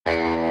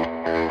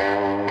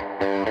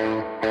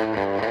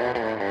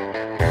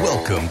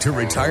Welcome to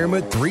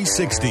Retirement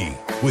 360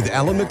 with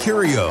Alan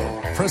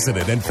Mercurio,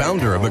 president and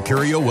founder of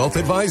Mercurio Wealth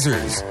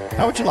Advisors.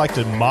 How would you like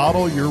to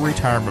model your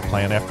retirement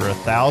plan after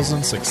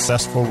 1,000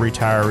 successful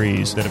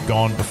retirees that have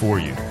gone before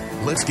you?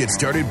 Let's get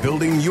started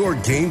building your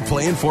game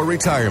plan for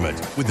retirement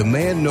with the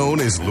man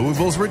known as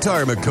Louisville's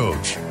retirement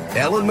coach,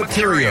 Alan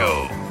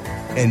Mercurio.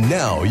 And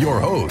now your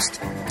host,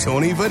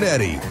 Tony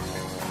Vanetti.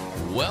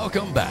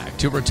 Welcome back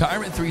to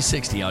Retirement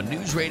 360 on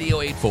News Radio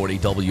 840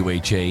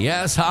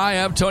 WHAS.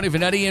 Hi, I'm Tony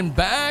Vanetti and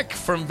back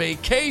from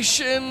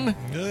vacation,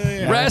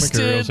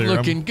 rested,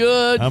 looking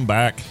good. I'm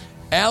back.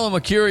 Alan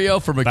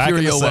Mercurio from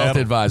Mercurio Wealth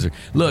Advisor.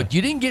 Look,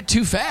 you didn't get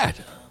too fat.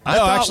 I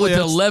thought with an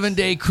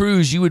 11-day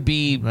cruise you would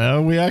be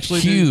we actually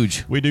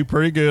huge. We do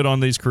pretty good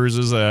on these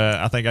cruises.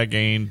 I think I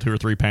gained 2 or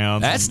 3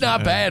 pounds. That's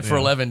not bad for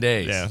 11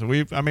 days. Yeah, so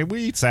we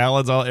eat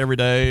salads every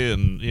day,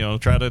 and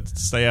try to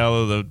stay out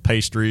of the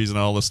pastries and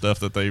all the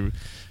stuff that they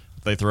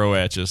throw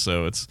at you.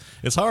 So it's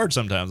hard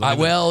sometimes.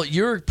 Well,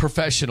 you're a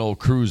professional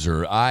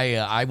cruiser. We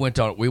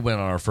went on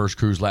our first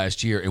cruise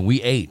last year, and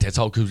we ate. That's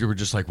all, because we were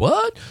just like,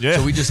 what? Yeah.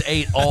 So we just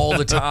ate all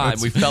the time.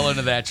 We fell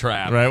into that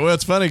trap. Right. Well,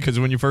 it's funny because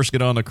when you first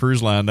get on a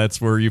cruise line, that's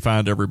where you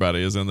find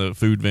everybody is in the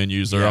food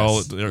venues.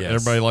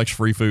 Everybody likes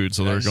free food,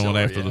 so they're going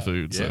after the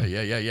food. So.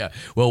 Yeah.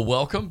 Well,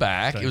 welcome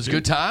back. It was a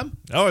good time.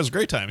 Oh, it was a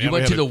great time. You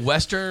went to the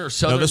Western or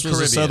Southern Caribbean? No, this was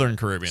the Southern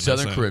Caribbean.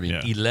 Southern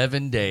Caribbean.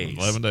 11 days.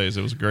 11 days.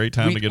 It was a great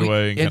time to get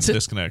away and kind of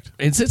disconnect.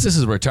 And since this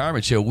is a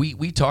retirement show,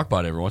 we talk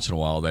about it every once in a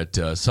while that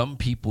some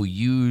people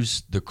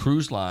use the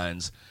cruise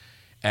lines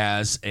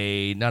as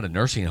not a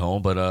nursing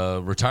home, but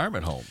a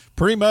retirement home.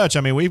 Pretty much.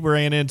 We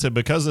ran into,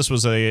 because this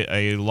was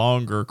a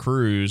longer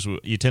cruise,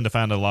 you tend to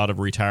find a lot of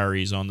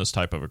retirees on this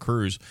type of a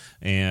cruise.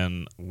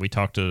 And we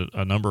talked to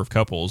a number of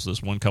couples.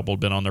 This one couple had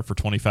been on there for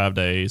 25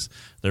 days.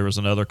 There was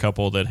another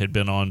couple that had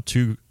been on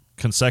 2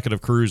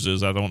 consecutive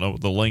cruises. I don't know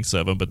the lengths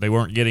of them, but they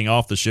weren't getting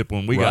off the ship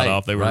when we got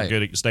off. They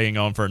were staying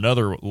on for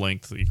another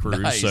lengthy cruise.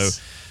 Nice.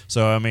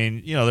 So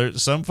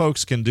some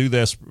folks can do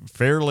this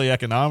fairly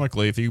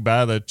economically. If you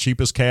buy the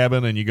cheapest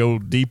cabin and you go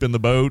deep in the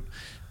boat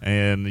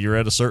and you're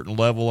at a certain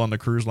level on the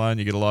cruise line,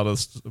 you get a lot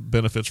of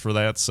benefits for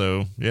that.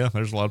 So, yeah,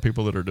 there's a lot of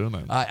people that are doing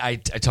that. I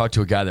talked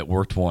to a guy that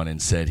worked one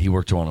and said he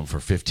worked on them for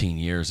 15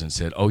 years and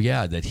said,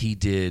 that he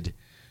did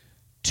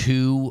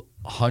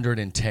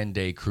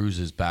 210-day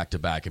cruises back to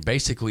back, and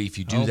basically, if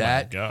you do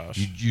that,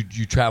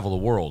 you travel the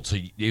world. So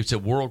it's a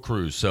world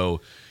cruise.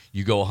 So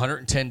you go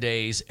 110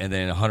 days and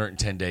then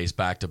 110 days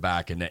back to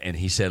back, and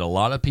he said a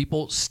lot of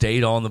people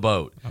stayed on the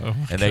boat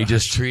they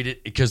just treat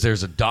it because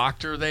there's a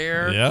doctor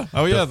there. Yeah.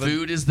 The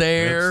food is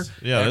there.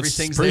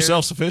 Everything's it's pretty there.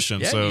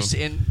 Self-sufficient. Yeah,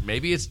 and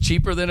maybe it's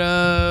cheaper than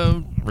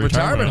a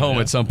retirement home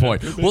at some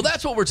point. Well,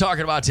 that's what we're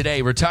talking about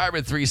today.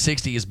 Retirement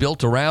 360 is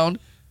built around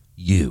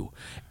you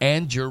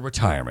and your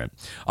retirement.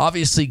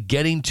 Obviously,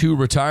 getting to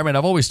retirement,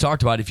 I've always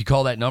talked about, if you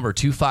call that number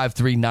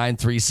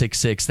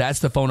 253-9366, that's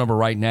the phone number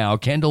right now.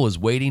 Kendall is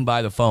waiting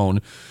by the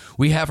phone.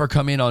 We have her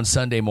come in on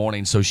Sunday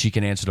morning so she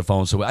can answer the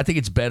phone. So I think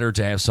it's better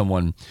to have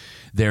someone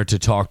there to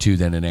talk to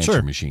than an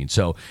answering machine.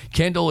 So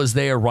Kendall is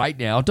there right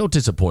now. Don't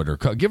disappoint her.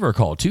 Give her a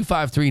call,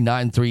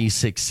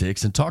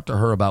 253-9366, and talk to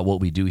her about what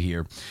we do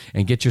here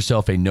and get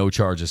yourself a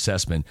no-charge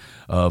assessment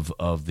of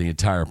the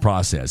entire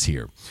process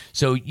here.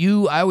 So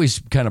I always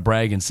kind of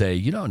brag and say,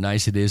 how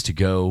nice it is to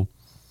go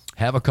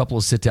have a couple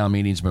of sit-down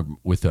meetings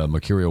with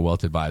Mercurio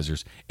Wealth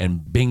Advisors,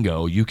 and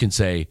bingo, you can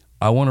say,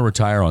 I want to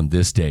retire on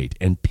this date,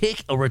 and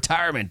pick a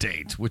retirement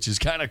date, which is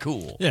kind of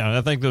cool. Yeah,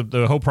 I think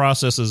the whole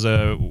process is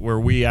where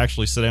we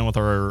actually sit down with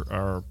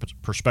our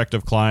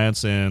prospective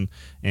clients and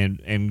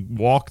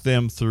walk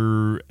them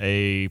through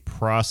a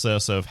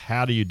process of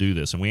how do you do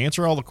this. And we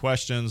answer all the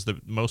questions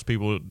that most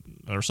people,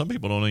 or some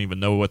people don't even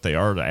know what they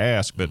are to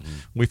ask, but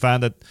we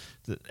find that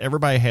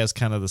everybody has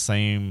kind of the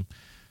same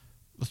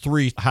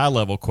 3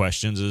 high-level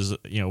questions is,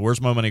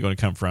 where's my money going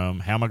to come from?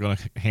 How am I going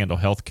to handle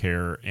health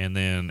care? And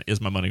then, is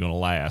my money going to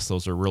last?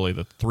 Those are really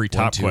the 3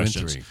 top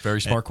questions. And 3.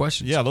 Very smart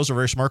questions. Yeah, those are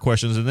very smart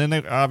questions. And then,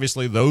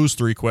 obviously, those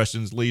 3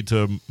 questions lead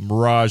to a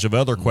mirage of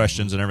other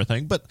questions and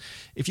everything. But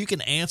if you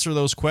can answer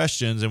those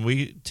questions, and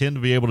we tend to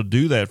be able to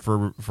do that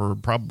for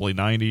probably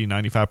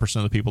 90-95%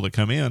 of the people that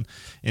come in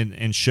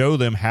and show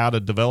them how to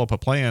develop a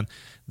plan,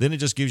 then it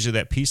just gives you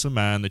that peace of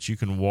mind that you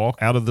can walk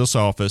out of this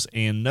office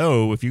and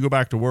know if you go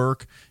back to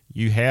work,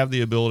 you have the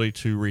ability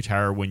to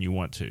retire when you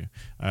want to.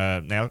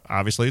 Now,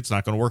 obviously, it's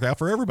not going to work out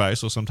for everybody,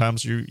 so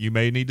sometimes you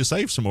may need to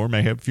save some more,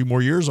 may have a few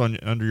more years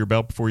under your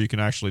belt before you can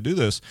actually do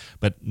this.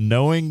 But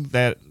knowing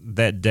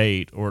that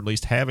date, or at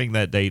least having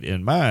that date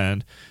in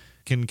mind,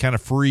 can kind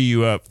of free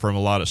you up from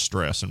a lot of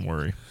stress and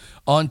worry.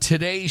 On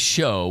today's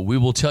show, we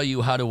will tell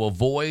you how to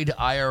avoid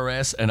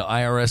IRS and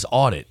IRS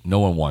audit. No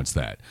one wants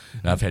that.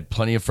 And I've had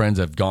plenty of friends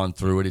that have gone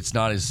through it. It's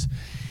not as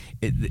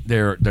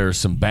there are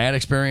some bad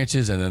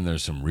experiences, and then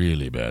there's some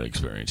really bad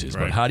experiences.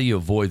 Right. But how do you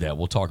avoid that?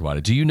 We'll talk about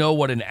it. Do you know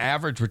what an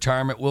average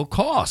retirement will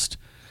cost?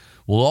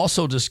 We'll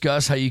also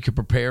discuss how you can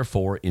prepare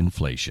for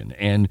inflation.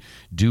 And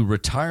do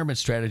retirement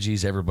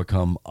strategies ever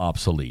become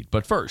obsolete?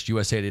 But first,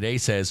 USA Today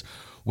says,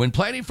 when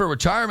planning for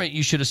retirement,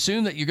 you should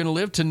assume that you're going to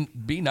live to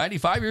be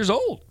 95 years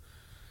old.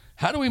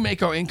 How do we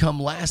make our income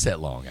last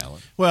that long,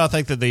 Alan? Well, I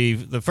think that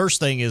the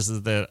first thing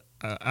is that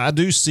I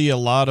do see a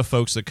lot of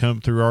folks that come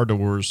through our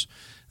doors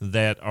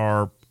that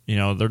are,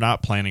 they're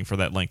not planning for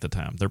that length of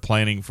time. They're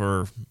planning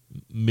for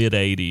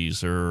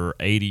mid-80s or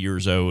 80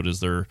 years old.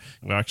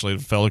 Actually, a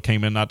fellow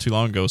came in not too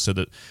long ago, said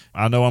that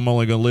I know I'm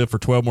only going to live for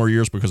 12 more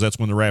years because that's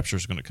when the rapture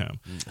is going to come.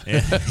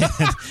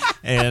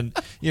 And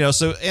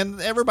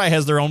everybody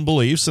has their own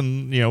beliefs,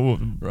 and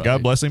Right.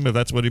 God bless him if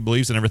that's what he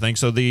believes and everything.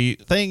 So the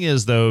thing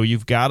is, though,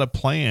 you've got to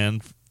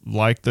plan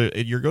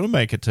you're going to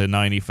make it to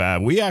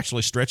 95. We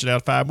actually stretch it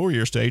out 5 more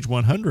years to age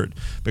 100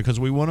 because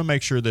we want to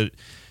make sure that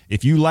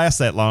if you last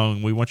that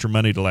long, we want your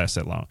money to last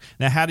that long.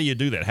 Now, how do you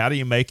do that? How do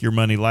you make your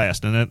money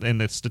last?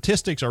 And the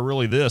statistics are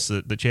really this,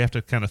 that you have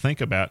to kind of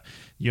think about.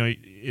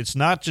 It's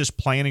not just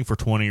planning for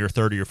 20 or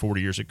 30 or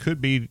 40 years. It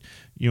could be,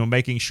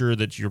 making sure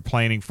that you're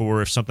planning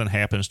for if something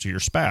happens to your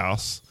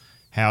spouse,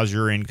 how's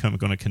your income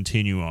going to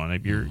continue on?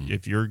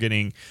 If you're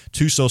getting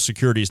 2 Social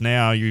Securities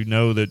now, you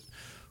know that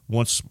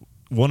once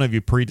one of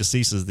you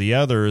predeceases the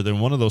other,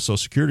 then one of those Social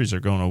Securities are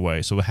going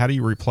away. So how do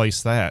you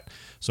replace that?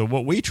 So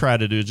what we try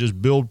to do is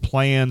just build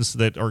plans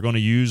that are going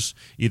to use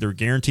either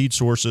guaranteed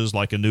sources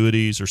like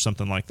annuities or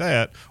something like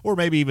that, or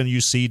maybe even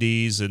use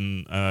CDs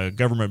and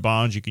government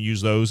bonds. You can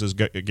use those as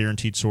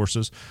guaranteed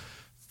sources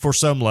for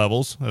some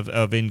levels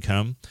of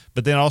income,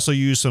 but then also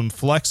use some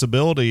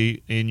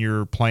flexibility in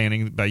your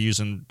planning by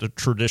using the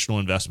traditional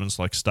investments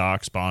like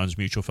stocks, bonds,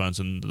 mutual funds,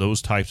 and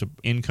those types of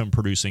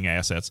income-producing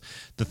assets.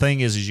 The thing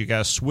is you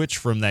got to switch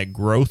from that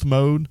growth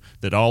mode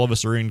that all of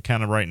us are in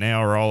kind of right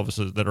now, or all of us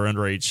that are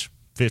under age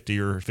 50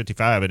 or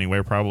 55 anyway,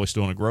 are probably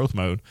still in a growth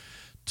mode,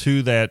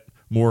 to that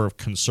more of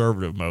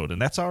conservative mode.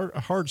 And that's a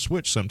hard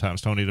switch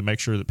sometimes, Tony, to make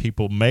sure that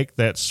people make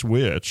that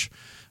switch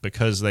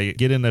because they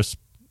get in this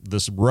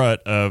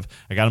rut of,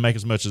 I got to make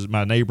as much as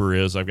my neighbor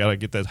is. I've got to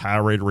get that high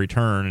rate of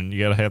return, and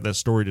you got to have that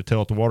story to tell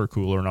at the water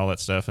cooler and all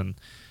that stuff. And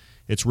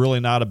it's really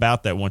not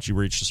about that once you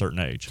reach a certain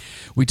age.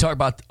 We talk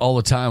about all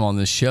the time on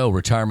this show,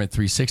 Retirement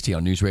 360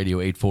 on News Radio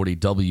 840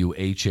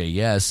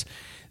 WHAS,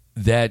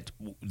 that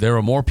there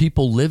are more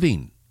people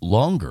living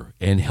longer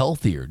and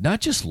healthier, not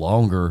just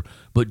longer,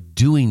 but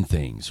doing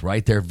things,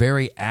 right? They're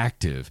very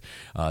active.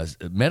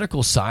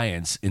 Medical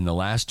science in the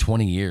last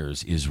 20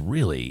 years is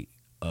really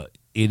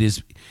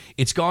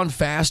it's gone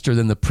faster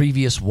than the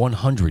previous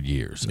 100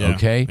 years,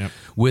 okay? Yeah.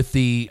 With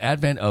the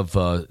advent of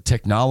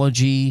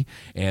technology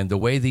and the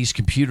way these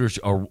computers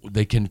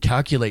they can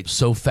calculate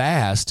so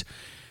fast,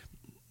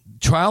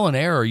 trial and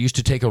error used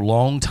to take a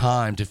long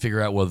time to figure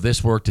out, well,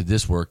 this worked, did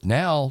this work?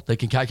 Now they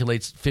can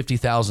calculate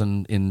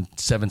 50,000 in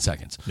 7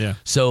 seconds. Yeah.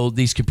 So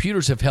these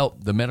computers have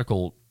helped the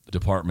medical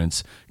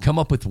departments come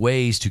up with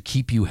ways to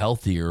keep you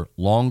healthier,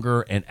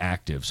 longer, and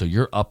active. So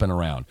you're up and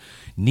around.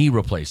 Knee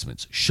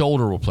replacements,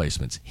 shoulder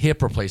replacements,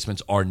 hip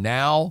replacements are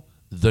now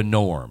the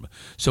norm.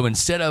 So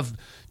instead of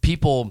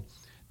people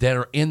that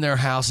are in their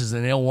houses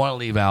and they don't want to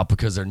leave out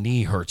because their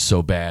knee hurts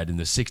so bad in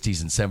the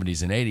 60s and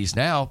 70s and 80s,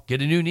 now get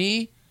a new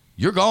knee,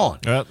 you're gone.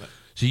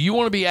 So you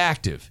want to be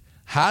active.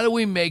 How do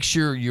we make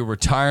sure your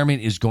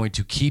retirement is going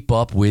to keep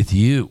up with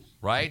you,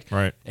 right?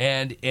 Right.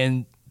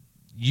 And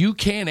you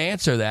can't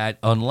answer that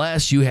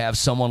unless you have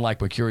someone like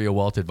Mercurio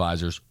Wealth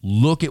Advisors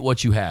look at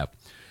what you have.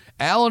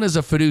 Alan is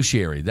a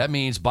fiduciary. That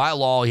means by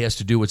law he has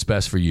to do what's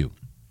best for you.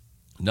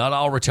 Not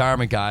all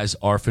retirement guys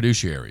are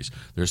fiduciaries.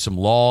 There's some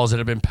laws that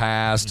have been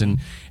passed,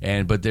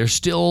 but they're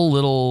still a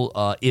little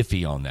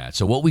iffy on that.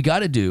 So what we got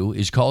to do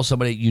is call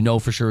somebody you know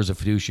for sure is a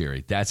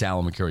fiduciary. That's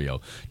Alan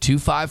Mercurio,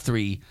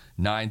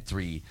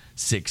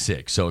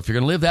 253-9366. So if you're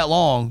going to live that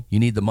long, you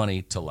need the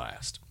money to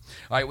last.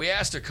 All right, we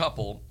asked a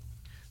couple,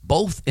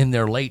 both in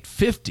their late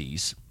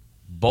 50s,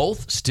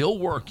 both still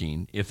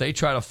working, if they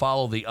try to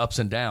follow the ups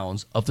and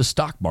downs of the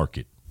stock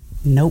market.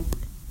 Nope.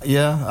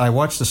 Yeah, I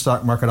watch the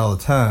stock market all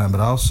the time, but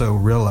I also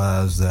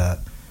realize that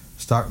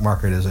stock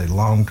market is a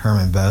long-term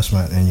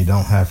investment and you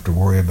don't have to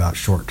worry about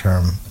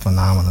short-term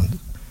phenomena.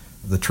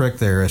 The trick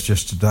there is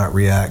just to not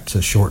react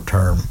to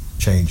short-term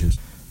changes.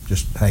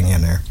 Just hang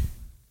in there.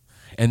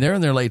 And they're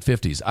in their late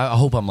 50s. I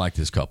hope I'm like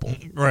this couple.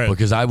 Right.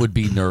 Because I would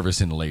be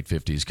nervous in the late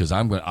 50s because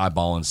I'm going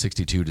eyeballing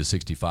 62 to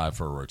 65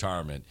 for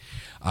retirement.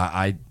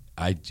 I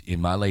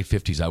in my late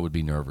 50s, I would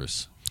be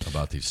nervous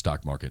about the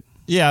stock market.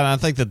 Yeah, and I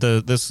think that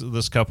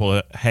this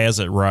couple has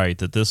it right,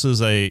 that this is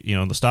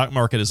the stock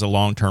market is a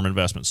long-term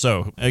investment.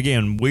 So,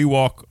 again, we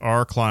walk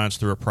our clients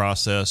through a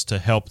process to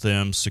help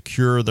them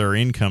secure their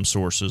income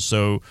sources.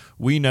 So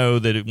we know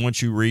that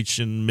once you reach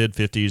in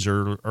mid-50s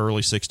or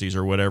early 60s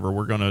or whatever,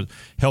 we're going to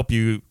help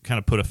you kind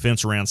of put a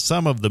fence around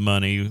some of the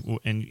money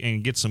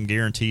and get some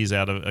guarantees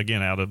out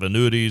of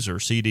annuities or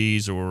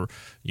CDs or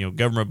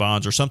government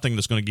bonds or something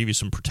that's going to give you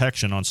some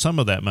protection on some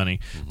of that money.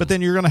 Mm-hmm. But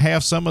then you're going to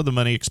have some of the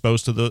money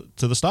exposed to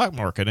the stock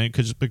stock market, and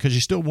because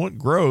you still want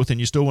growth and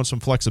you still want some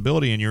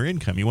flexibility in your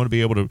income. You want to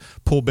be able to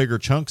pull bigger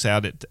chunks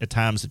out at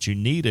times that you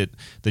need it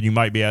than you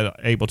might be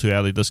able to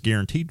out of this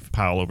guaranteed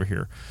pile over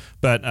here.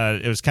 But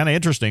it was kind of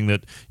interesting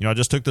that, I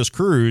just took this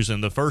cruise,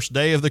 and the first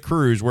day of the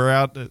cruise, we're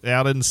out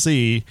in the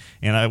sea,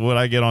 and what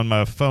I get on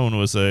my phone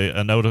was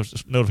a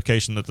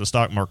notification that the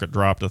stock market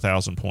dropped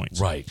 1,000 points.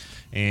 Right.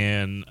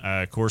 And,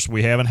 of course,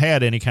 we haven't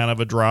had any kind of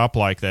a drop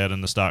like that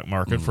in the stock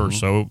market for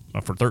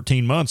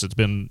 13 months. It's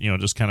been,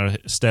 just kind of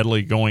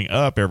steadily going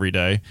up every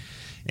day.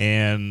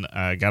 And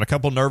I got a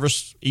couple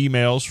nervous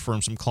emails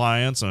from some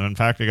clients. And, in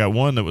fact, I got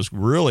one that was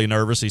really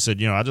nervous. He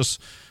said, I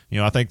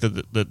think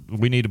that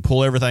we need to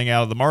pull everything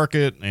out of the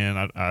market. And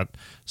I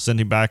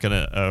sent him back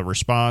a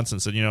response and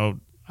said,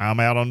 I'm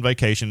out on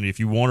vacation. If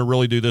you want to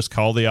really do this,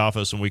 call the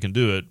office and we can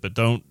do it. But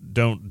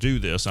don't do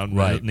this.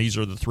 Right. And these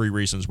are the 3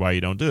 reasons why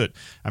you don't do it.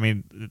 I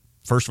mean,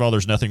 first of all,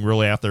 there's nothing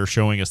really out there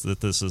showing us that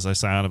this is a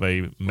sign of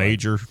a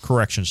major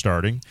correction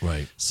starting.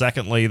 Right.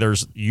 Secondly,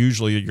 there's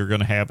usually you're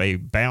going to have a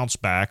bounce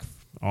back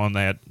on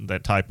that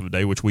type of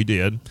day, which we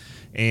did.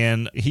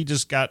 And he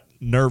just got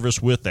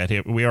nervous with that.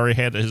 We already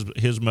had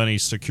his money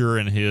secure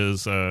in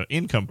his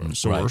income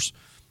source. Right.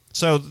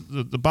 So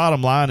the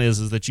bottom line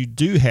is that you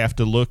do have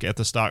to look at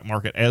the stock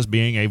market as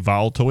being a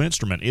volatile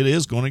instrument. It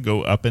is going to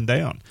go up and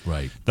down.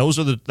 Right.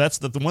 That's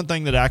the one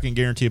thing that I can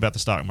guarantee about the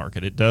stock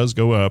market. It does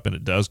go up and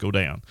it does go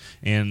down.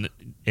 And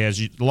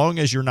as long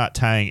as you're not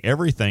tying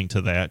everything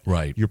to that,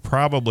 right, you're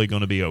probably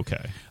going to be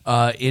okay.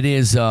 It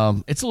is.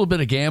 It's a little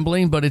bit of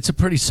gambling, but it's a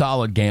pretty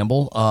solid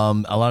gamble.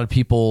 A lot of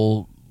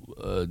people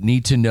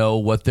need to know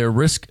what their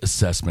risk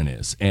assessment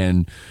is,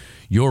 and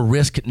your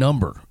risk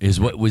number is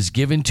what was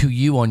given to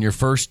you on your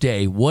first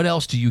day. What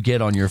else do you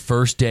get on your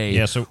first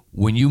day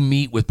when you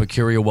meet with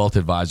Mercurio Wealth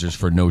Advisors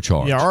for no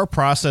charge? Yeah, our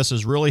process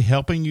is really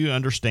helping you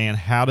understand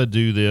how to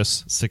do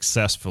this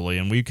successfully.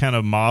 And we kind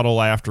of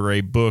model after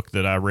a book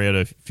that I read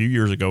a few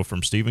years ago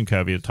from Stephen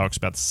Covey. It talks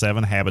about the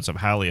 7 habits of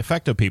highly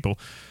effective people.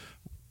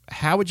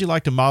 How would you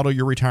like to model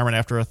your retirement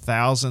after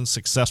 1,000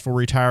 successful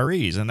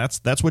retirees? And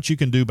that's what you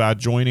can do by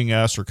joining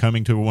us or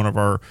coming to one of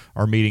our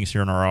meetings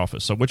here in our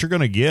office. So what you're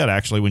going to get,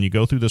 actually, when you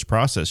go through this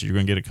process, you're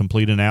going to get a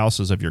complete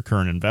analysis of your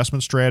current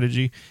investment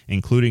strategy,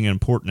 including an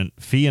important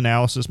fee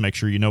analysis. Make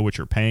sure you know what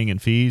you're paying in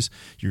fees.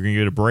 You're going to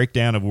get a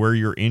breakdown of where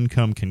your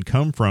income can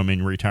come from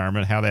in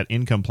retirement, how that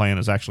income plan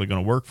is actually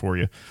going to work for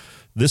you.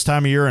 This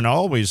time of year and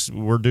always,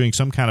 we're doing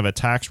some kind of a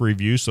tax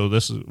review. So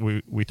this is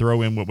we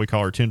throw in what we call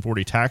our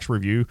 1040 tax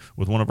review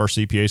with one of our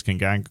CPAs can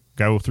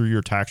go through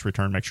your tax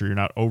return, make sure you're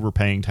not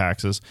overpaying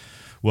taxes.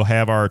 We'll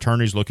have our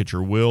attorneys look at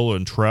your will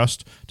and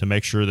trust to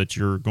make sure that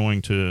you're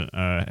going to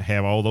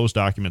have all those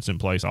documents in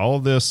place. All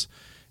of this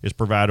is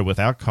provided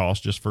without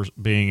cost, just for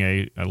being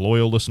a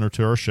loyal listener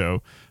to our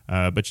show.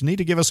 But you need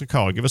to give us a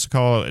call. Give us a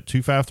call at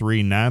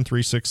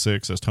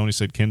 253-9366. As Tony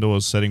said, Kendall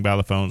is sitting by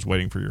the phones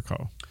waiting for your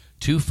call.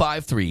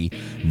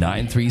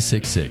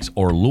 253-9366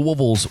 or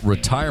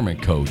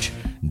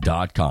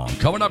Louisville'sRetirementCoach.com.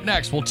 Coming up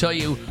next, we'll tell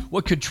you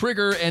what could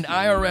trigger an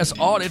IRS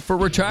audit for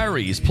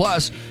retirees.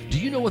 Plus, do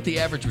you know what the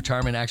average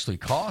retirement actually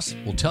costs?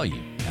 We'll tell you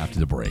after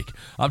the break.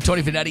 I'm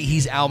Tony Finetti.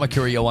 He's Al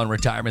Mercurio on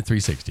Retirement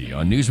 360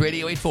 on News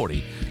Radio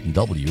 840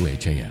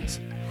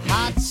 WHAS.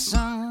 Hot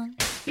sun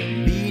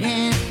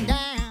beating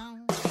down.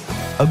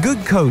 A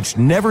good coach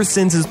never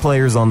sends his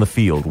players on the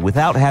field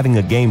without having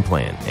a game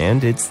plan,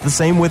 and it's the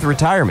same with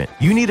retirement.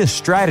 You need a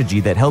strategy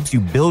that helps you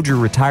build your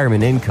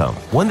retirement income,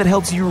 one that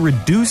helps you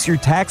reduce your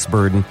tax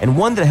burden, and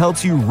one that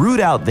helps you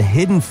root out the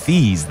hidden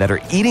fees that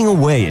are eating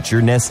away at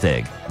your nest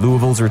egg.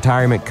 Louisville's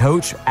retirement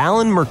coach,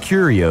 Alan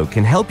Mercurio,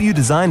 can help you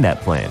design that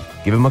plan.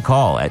 Give him a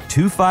call at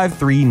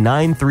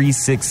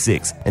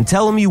 253-9366 and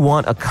tell him you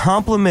want a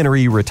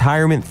complimentary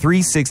Retirement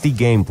 360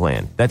 game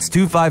plan. That's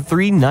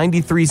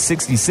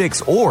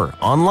 253-9366 or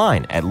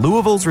online at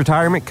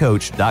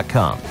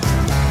Louisville'sRetirementCoach.com.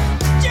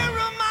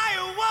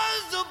 Jeremiah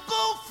was a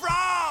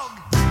bullfrog,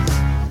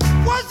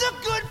 was a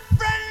good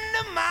friend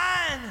of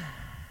mine.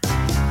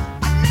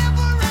 I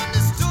never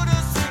understood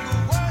a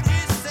single word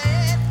he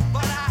said,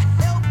 but I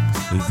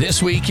helped him.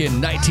 This week in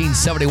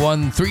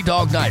 1971, Three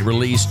Dog Night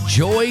released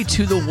Joy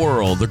to the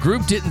World. The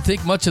group didn't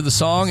think much of the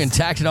song and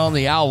tacked it on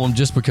the album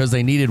just because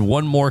they needed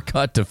one more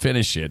cut to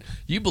finish it.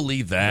 You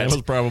believe that? That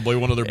was probably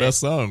one of their best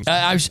songs.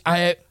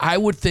 I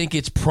would think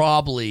it's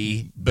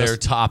probably their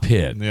top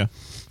hit. Yeah.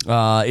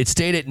 It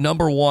stayed at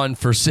number 1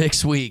 for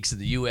 6 weeks in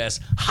the U.S.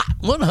 Hot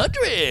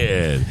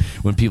 100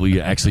 when people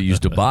actually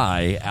used to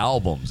buy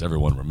albums.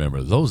 Everyone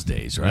remember those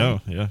days, right? Oh,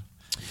 yeah.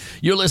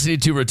 You're listening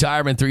to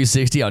Retirement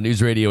 360 on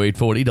News Radio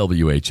 840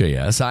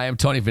 WHAS. I am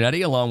Tony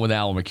Finetti along with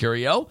Alan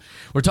Mercurio.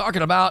 We're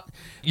talking about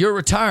your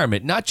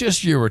retirement, not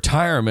just your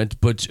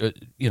retirement, but, a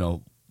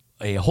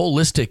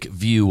holistic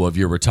view of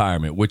your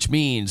retirement, which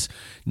means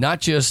not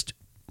just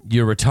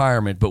your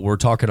retirement, but we're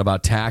talking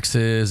about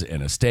taxes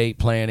and estate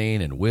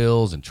planning and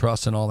wills and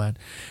trusts and all that.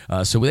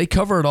 So they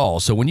cover it all.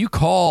 So when you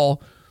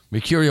call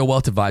Mercurio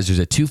Wealth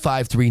Advisors at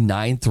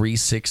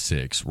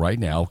 253-9366. Right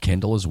now,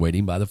 Kendall is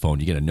waiting by the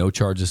phone. You get a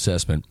no-charge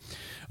assessment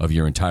of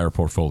your entire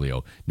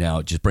portfolio.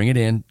 Now, just bring it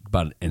in,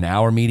 about an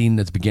hour meeting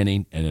at the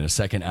beginning and then a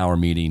second hour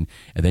meeting,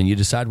 and then you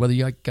decide whether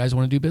you guys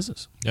want to do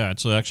business. Yeah,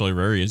 it's actually a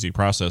very easy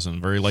process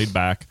and very laid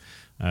back.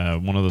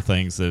 One of the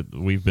things that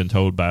we've been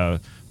told by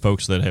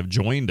folks that have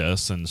joined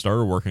us and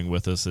started working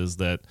with us is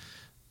that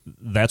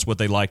that's what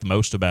they liked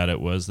most about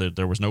it, was that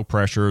there was no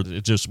pressure.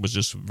 It was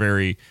just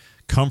very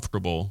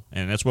comfortable,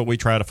 and that's what we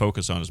try to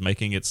focus on, is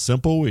making it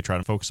simple. We try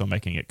to focus on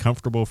making it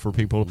comfortable for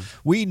people.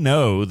 We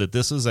know that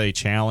this is a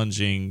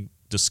challenging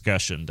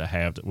discussion to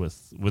have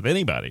with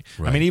anybody.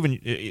 Right. I mean, even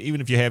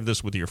if you have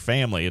this with your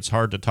family, it's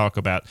hard to talk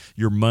about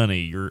your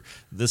money.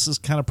 This is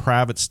kind of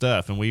private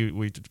stuff, and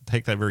we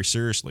take that very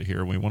seriously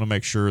here. We want to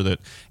make sure that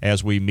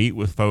as we meet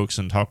with folks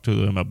and talk to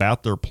them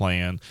about their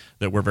plan,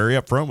 that we're very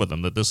upfront with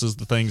them, that this is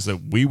the things that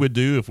we would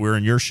do if we're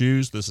in your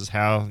shoes. This is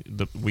how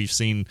we've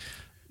seen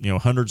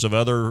hundreds of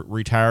other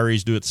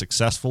retirees do it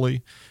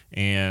successfully,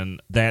 and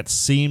that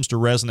seems to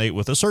resonate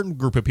with a certain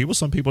group of people.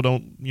 Some people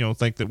don't,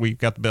 think that we've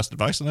got the best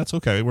advice, and that's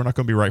okay. We're not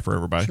going to be right for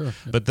everybody. Sure.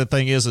 But the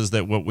thing is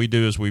that what we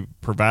do is we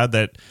provide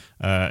that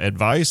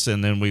advice,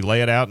 and then we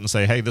lay it out and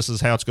say, hey, this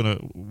is how it's going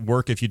to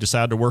work if you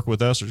decide to work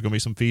with us. There's going to be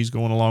some fees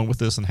going along with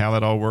this and how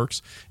that all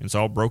works. And it's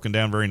all broken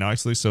down very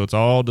nicely, so it's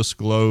all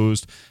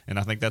disclosed. And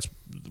I think that's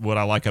what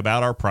I like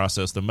about our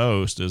process the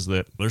most, is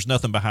that there's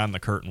nothing behind the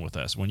curtain with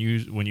us. When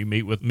you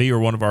meet with me or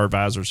one of our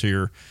advisors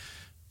here,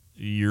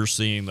 you're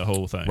seeing the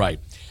whole thing. Right.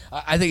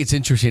 I think it's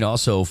interesting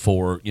also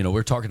for,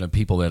 we're talking to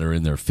people that are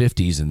in their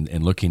 50s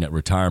and looking at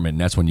retirement,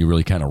 and that's when you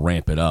really kind of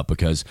ramp it up,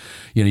 because,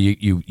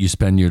 you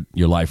spend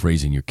your life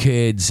raising your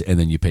kids, and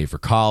then you pay for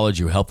college,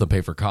 you help them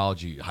pay for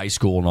college, high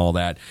school and all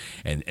that,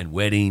 and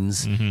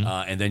weddings,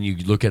 and then you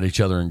look at each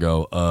other and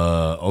go,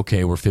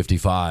 okay, we're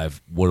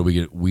 55, what do we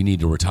get? We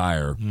need to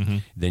retire.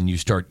 Then you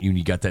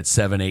got that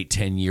 7, 8,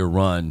 10-year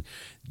run.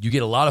 You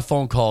get a lot of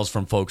phone calls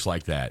from folks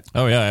like that.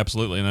 Oh yeah,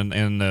 absolutely,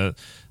 and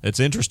it's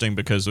interesting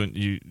because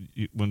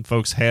when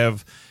folks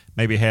have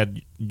maybe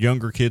had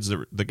younger kids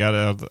that got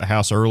out of the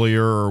house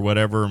earlier or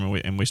whatever,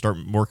 and we start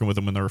working with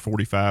them when they're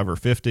 45 or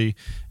 50,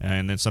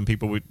 and then some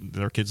people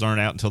their kids aren't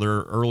out until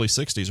their early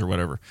 60s or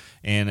whatever,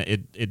 and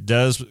it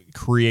does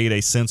create a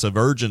sense of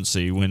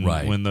urgency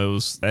when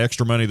those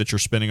extra money that you're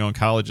spending on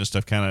college and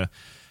stuff kind of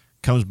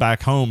comes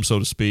back home, so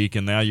to speak,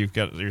 and now you're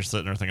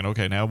sitting there thinking,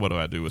 okay, now what do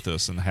I do with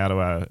this, and how do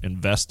I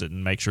invest it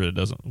and make sure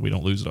we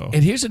don't lose it all?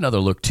 And here's another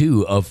look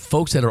too of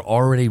folks that are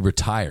already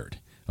retired.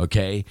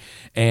 Okay,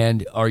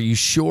 and are you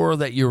sure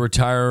that your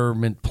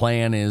retirement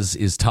plan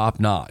is top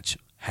notch?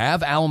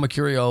 Have Alan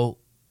Mercurio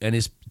and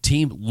his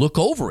team look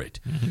over it.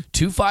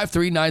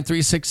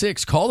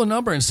 253-9366. Call the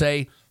number and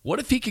say, what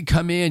if he could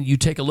come in, you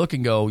take a look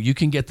and go, you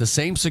can get the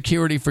same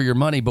security for your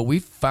money, but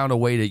we've found a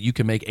way that you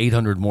can make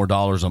 $800 more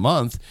a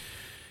month.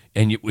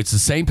 And it's the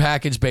same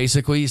package,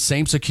 basically,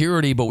 same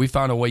security, but we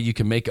found a way you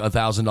can make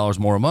 $1,000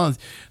 more a month.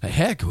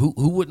 Heck, who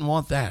wouldn't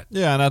want that?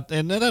 Yeah,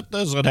 and that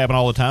doesn't happen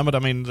all the time. But I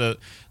mean, the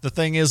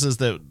thing is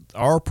that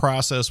our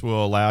process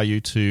will allow you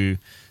to,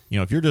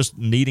 if you're just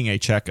needing a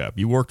checkup,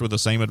 you worked with the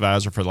same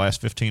advisor for the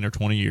last 15 or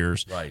 20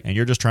 years, right, and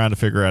you're just trying to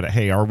figure out,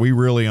 hey, are we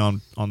really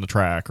on the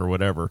track or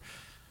whatever?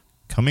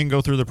 Come in and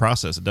go through the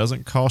process. It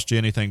doesn't cost you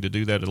anything to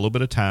do that. A little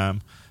bit of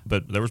time.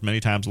 But there was many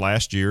times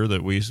last year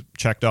that we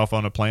checked off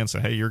on a plan and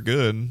said, hey, you're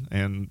good,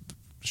 and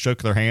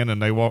shook their hand, and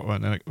they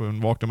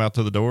walked them out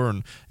to the door,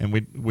 and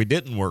we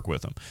didn't work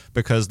with them,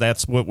 because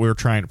that's what we're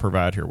trying to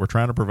provide here. We're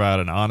trying to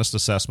provide an honest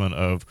assessment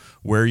of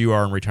where you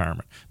are in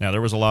retirement. Now,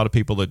 there was a lot of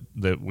people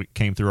that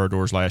came through our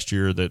doors last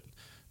year that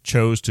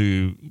chose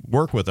to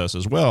work with us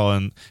as well,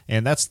 and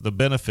that's the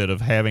benefit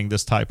of having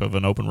this type of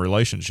an open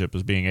relationship,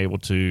 is being able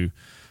to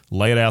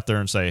lay it out there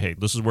and say, hey,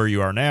 this is where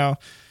you are now.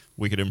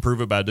 We could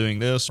improve it by doing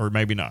this, or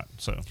maybe not.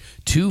 So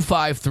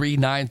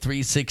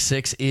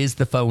 253-9366 is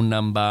the phone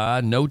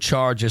number. No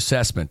charge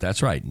assessment.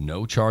 That's right,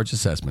 no charge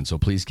assessment. So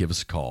please give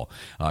us a call.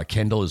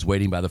 Kendall is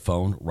waiting by the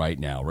phone right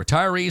now.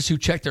 Retirees who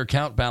check their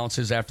account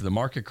balances after the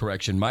market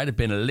correction might have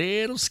been a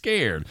little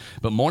scared,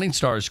 but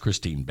Morningstar's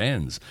Christine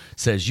Benz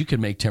says you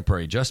can make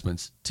temporary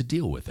adjustments to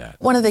deal with that.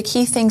 One of the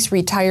key things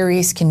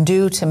retirees can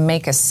do to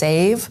make a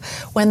save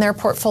when their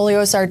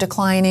portfolios are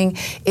declining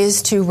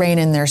is to rein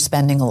in their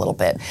spending a little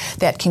bit.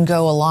 That can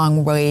go a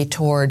long way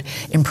toward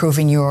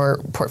improving your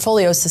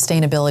portfolio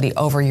sustainability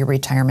over your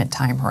retirement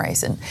time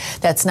horizon.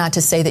 That's not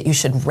to say that you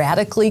should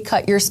radically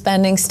cut your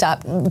spending,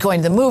 stop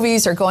going to the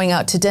movies or going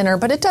out to dinner,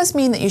 but it does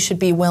mean that you should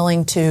be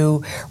willing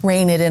to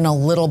rein it in a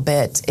little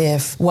bit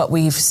if what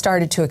we've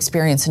started to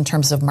experience in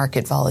terms of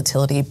market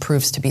volatility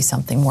proves to be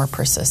something more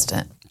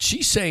persistent.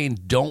 She's saying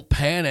don't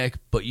panic,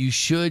 but you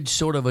should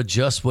sort of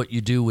adjust what you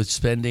do with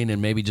spending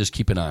and maybe just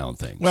keep an eye on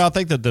things. Well, I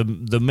think that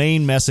the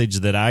main message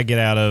that I get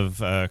out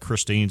of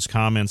Christine's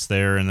comments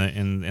there,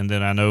 and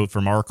that I know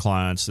from our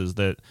clients, is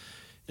that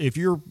if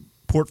you're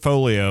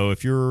portfolio,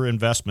 if your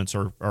investments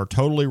are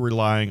totally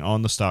relying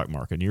on the stock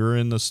market, and you're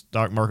in the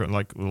stock market,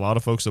 like a lot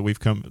of folks that we've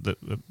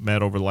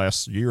met over the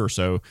last year or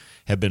so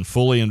have been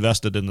fully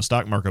invested in the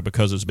stock market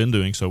because it's been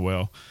doing so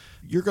well,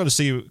 you're going to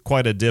see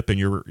quite a dip in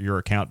your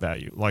account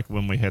value, like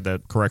when we had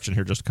that correction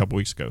here just a couple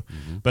weeks ago.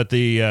 But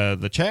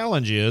the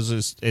challenge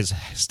is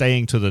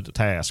staying to the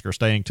task or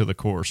staying to the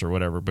course or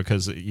whatever,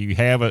 because you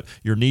have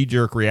your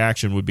knee-jerk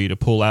reaction would be to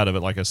pull out of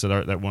it, like I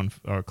said, that one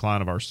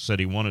client of ours said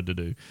he wanted to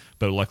do,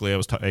 but luckily I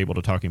was able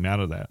to talk him out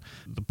of that.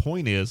 The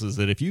point is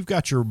that if you've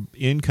got your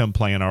income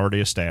plan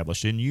already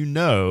established and you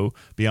know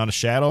beyond a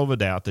shadow of a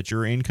doubt that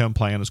your income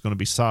plan is going to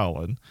be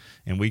solid,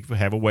 and we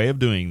have a way of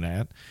doing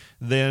that,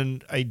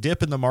 then a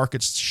dip in the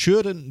markets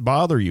shouldn't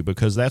bother you,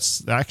 because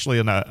that's actually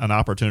an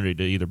opportunity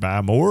to either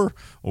buy more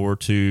or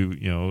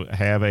to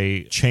have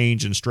a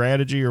change in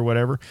strategy or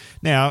whatever.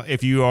 Now,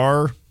 if you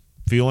are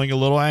feeling a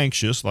little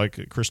anxious,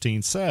 like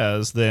Christine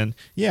says, then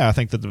yeah, I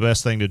think that the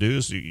best thing to do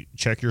is you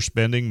check your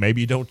spending.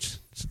 Maybe you don't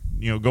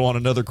go on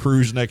another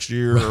cruise next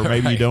year, or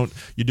maybe you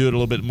do it a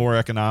little bit more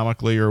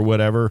economically or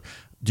whatever.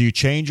 Do you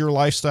change your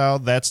lifestyle?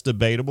 That's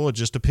debatable. It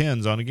just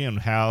depends on, again,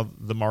 how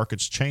the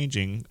market's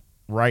changing.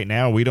 Right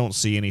now, we don't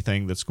see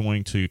anything that's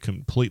going to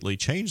completely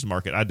change the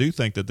market. I do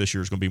think that this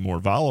year is going to be more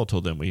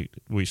volatile than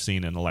we've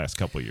seen in the last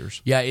couple of years.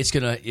 Yeah, it's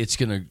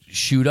gonna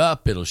shoot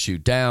up, it'll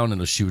shoot down,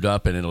 it'll shoot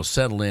up, and it'll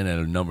settle in at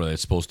a number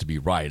that's supposed to be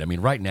right. I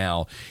mean, right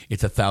now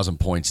it's 1,000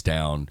 points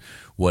down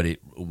what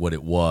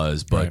it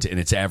was, but right. And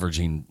it's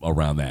averaging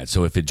around that.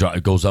 So if it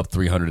goes up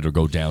 300, it'll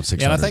go down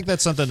 600. And I think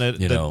that's something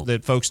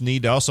that folks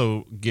need to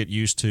also get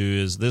used to,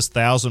 is this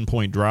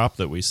 1,000-point drop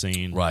that we've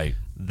seen. Right.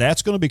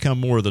 That's going to become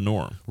more of the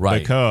norm, right?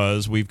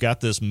 Because we've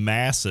got this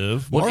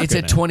massive market. Well, it's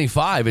at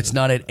 25. It's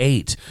not at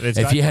 8.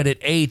 Exactly. If you had at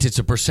 8, it's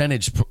a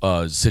percentage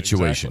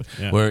situation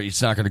where it's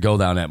not going to go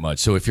down that much.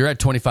 So if you're at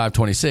 25,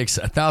 26,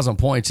 1,000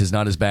 points is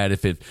not as bad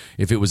if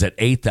it was at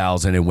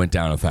 8,000 and went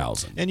down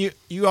 1,000. And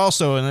you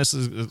also, and this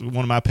is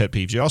one of my pet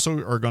peeves, you also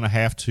are going to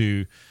have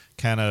to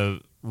kind of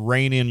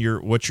rein in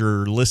what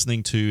you're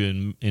listening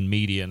to in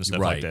media and stuff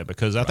like that,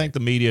 because I think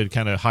the media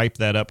kind of hyped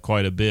that up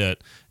quite a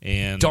bit.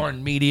 And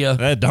darn media,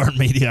 I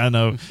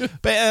know,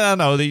 but I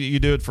know that you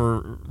do it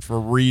for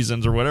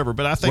reasons or whatever.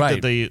 But I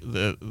think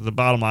that the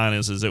bottom line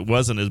is it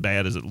wasn't as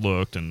bad as it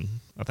looked, and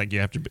I think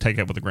you have to take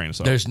that with a grain of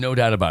salt. There's no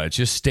doubt about it.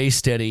 Just stay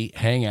steady,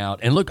 hang out,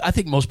 and look. I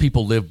think most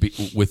people live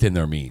within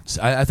their means.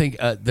 I think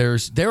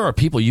there are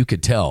people you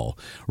could tell,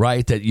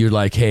 right, that you're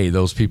like, hey,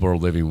 those people are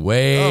living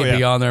way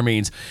beyond their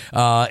means.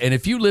 And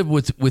if you live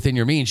within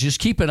your means,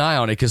 just keep an eye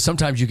on it, because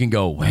sometimes you can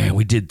go, man,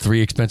 we did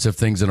 3 expensive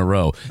things in a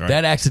row. Right.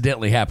 That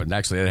accidentally happened.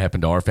 Actually, that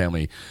happened to our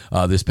family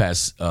this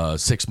past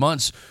 6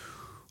 months.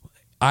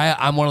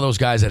 I'm one of those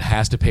guys that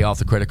has to pay off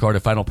the credit card.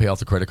 If I don't pay off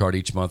the credit card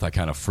each month, I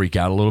kind of freak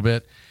out a little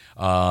bit.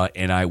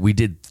 And we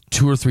did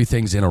 2 or 3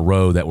 things in a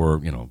row that were,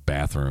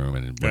 bathroom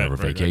and whatever,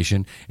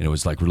 vacation, and it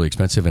was like really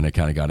expensive, and it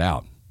kind of got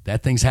out.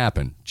 That things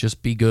happen.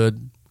 Just be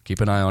good.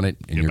 Keep an eye on it,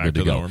 and you're good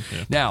to go.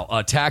 Yeah.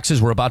 Now,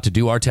 taxes. We're about to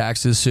do our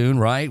taxes soon,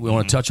 right? We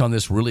want to touch on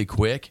this really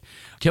quick.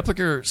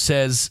 Kiplinger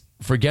says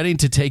forgetting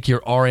to take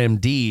your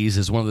RMDs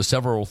is one of the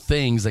several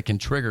things that can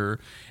trigger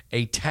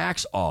a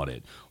tax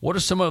audit. What are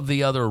some of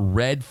the other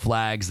red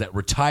flags that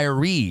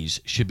retirees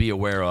should be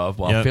aware of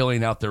while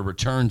filling out their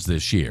returns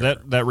this year?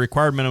 That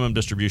required minimum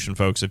distribution,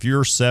 folks. If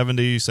you're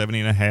 70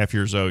 and a half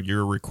years old,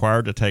 you're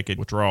required to take a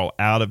withdrawal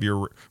out of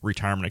your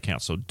retirement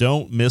account. So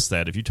don't miss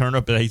that. If you turn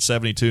up at age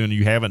 72 and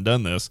you haven't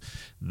done this,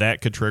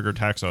 that could trigger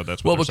tax audit.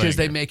 That's what because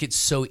they make it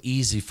so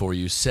easy for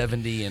you,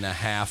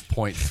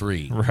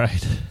 70.5.3.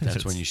 Right.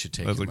 That's when you should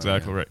take it. That's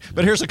exactly right.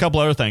 But here's a couple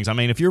other things. I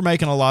mean, if you're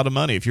making a lot of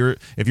money, if you're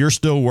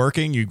still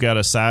working, you've got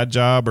a side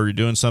job, or you're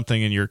doing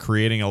something and you're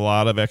creating a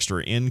lot of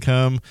extra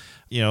income,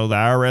 the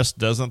IRS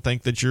doesn't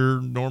think that you're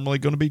normally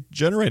going to be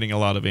generating a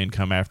lot of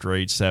income after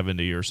age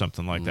 70 or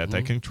something like that.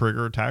 That can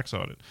trigger a tax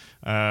audit.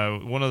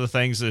 One of the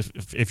things,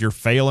 if you're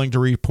failing to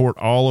report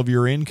all of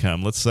your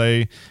income, let's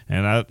say,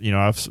 and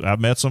I've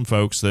met some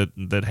folks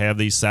that have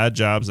these side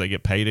jobs, they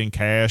get paid in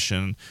cash,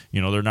 and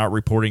they're not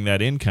reporting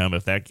that income.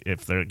 If that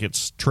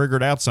gets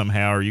triggered out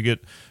somehow, or you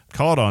get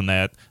caught on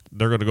that,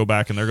 they're going to go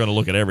back and they're going to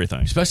look at everything.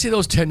 Especially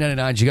those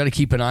 1099s, you got to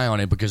keep an eye on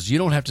it, because you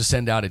don't have to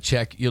send out a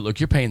check.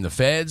 You're paying the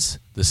feds,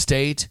 the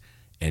state,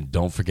 and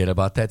don't forget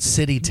about that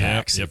city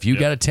tax. If you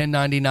got a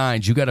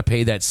 1099s, you got to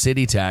pay that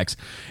city tax.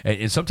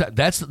 And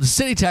sometimes the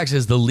city tax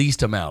is the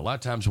least amount. A lot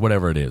of times,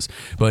 whatever it is,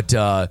 but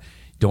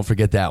don't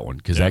forget that one,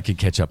 because that can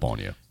catch up on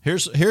you.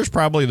 Here's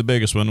probably the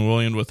biggest one,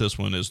 William, with this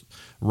one, is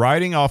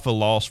writing off a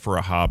loss for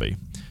a hobby.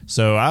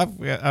 So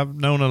I've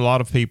known a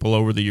lot of people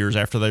over the years,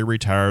 after they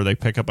retire, they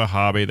pick up a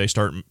hobby, they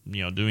start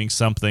doing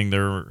something,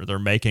 they're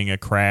making a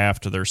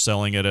craft, they're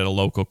selling it at a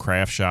local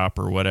craft shop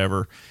or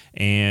whatever,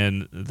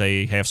 and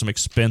they have some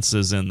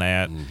expenses in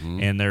that,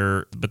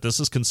 but this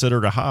is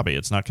considered a hobby.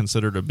 It's not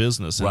considered a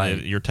business,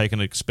 and you're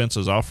taking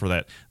expenses off for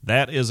that.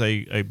 That is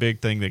a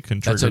big thing that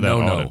can trigger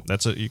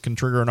audit. You can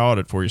trigger an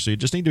audit for you. So you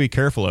just need to be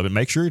careful of it.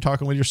 Make sure you're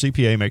talking with your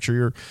CPA. Make sure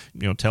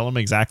you're telling them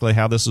exactly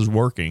how this is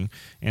working.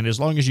 And as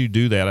long as you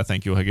do that, I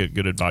think you'll get get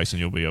good advice, and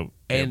you'll be able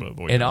to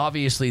avoid and that.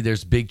 obviously,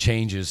 there's big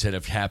changes that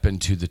have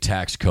happened to the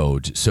tax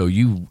code. So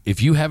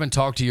if you haven't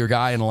talked to your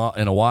guy in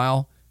a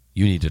while,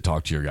 you need to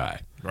talk to your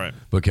guy. Right.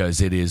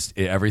 Because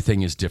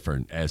everything is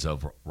different as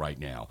of right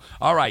now.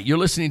 All right, you're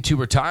listening to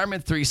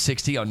Retirement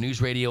 360 on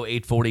News Radio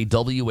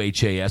 840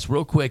 WHAS.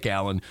 Real quick,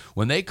 Alan,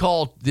 when they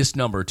call this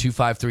number,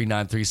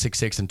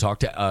 253-9366, and talk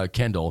to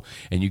Kendall,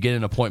 and you get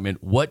an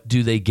appointment, what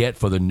do they get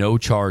for the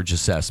no-charge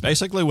assessment?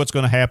 Basically, what's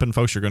going to happen,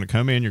 folks, you're going to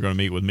come in, you're going to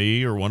meet with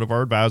me or one of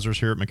our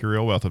advisors here at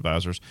Mercurio Wealth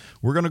Advisors.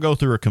 We're going to go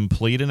through a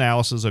complete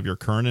analysis of your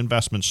current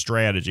investment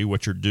strategy,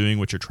 what you're doing,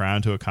 what you're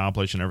trying to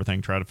accomplish, and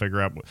everything. Try to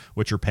figure out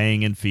what you're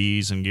paying in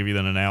fees and give you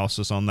an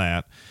analysis on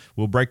that.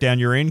 We'll break down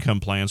your income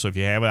plan. So if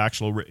you have an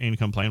actual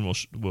income plan,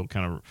 we'll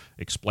kind of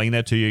explain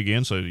that to you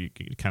again so you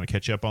can kind of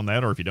catch up on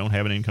that. Or if you don't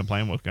have an income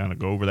plan, we'll kind of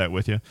go over that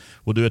with you.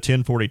 We'll do a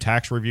 1040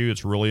 tax review.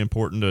 It's really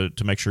important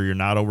to make sure you're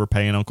not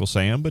overpaying Uncle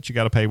Sam, but you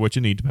got to pay what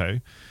you need to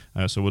pay.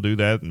 So we'll do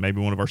that, and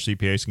maybe one of our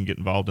CPAs can get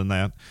involved in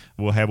that.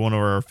 We'll have one of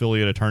our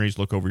affiliate attorneys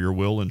look over your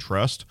will and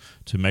trust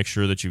to make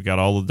sure that you've got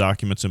all the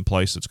documents in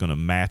place that's going to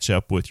match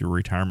up with your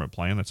retirement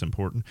plan. That's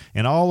important.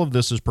 And all of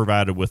this is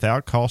provided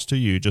without cost to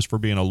you, just for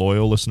being a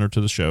loyal listener to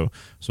the show.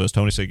 So as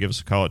Tony said, give us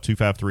a call at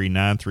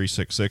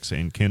 253-9366,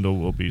 and Kendall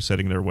will be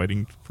sitting there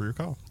waiting for your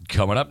call.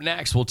 Coming up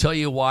next, we'll tell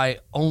you why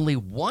only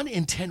 1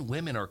 in 10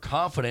 women are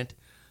confident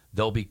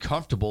they'll be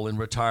comfortable in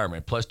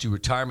retirement. Plus, do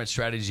retirement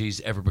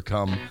strategies ever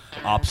become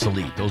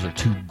obsolete? Those are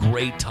 2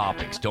 great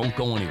topics. Don't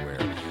go anywhere.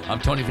 I'm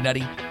Tony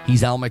Vanetti.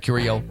 He's Al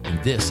Mercurio.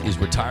 And this is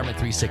Retirement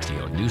 360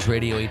 on News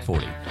Radio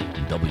 840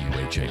 and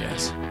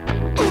WHAS.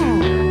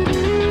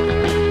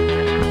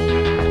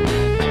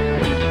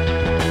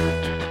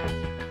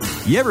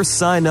 You ever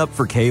sign up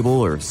for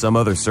cable or some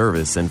other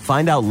service and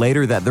find out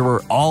later that there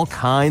were all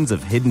kinds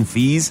of hidden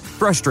fees?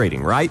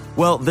 Frustrating, right?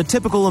 Well, the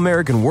typical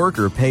American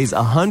worker pays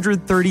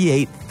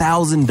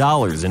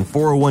 $138,000 in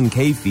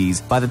 401k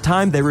fees by the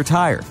time they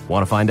retire.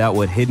 Want to find out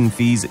what hidden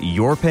fees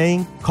you're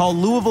paying? Call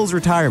Louisville's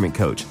retirement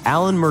coach,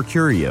 Alan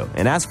Mercurio,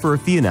 and ask for a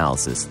fee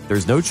analysis.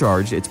 There's no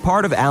charge. It's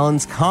part of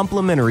Alan's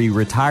complimentary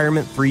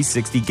Retirement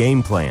 360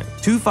 game plan.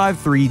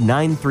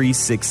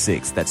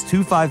 253-9366. That's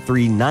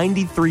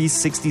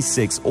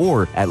 253-9366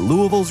 or at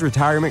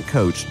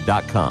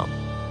Louisville'sRetirementCoach.com.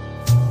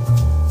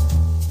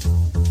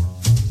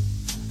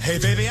 Hey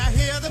baby, I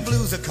hear the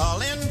blues are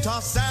calling,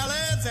 tossed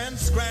salads and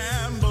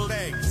scrambled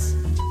eggs.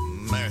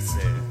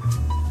 Mercy.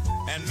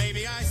 And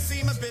maybe I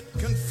seem a bit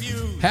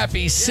confused.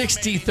 Happy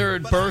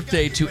 63rd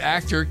birthday to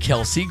actor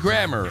Kelsey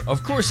Grammer.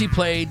 Of course, he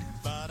played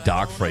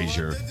Doc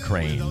Frazier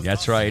Crane.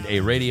 That's right, a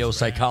radio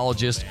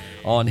psychologist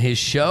on his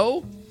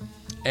show.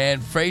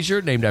 And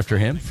Frasier, named after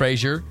him,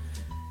 Frasier,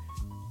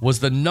 was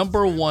the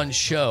 #1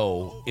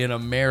 show in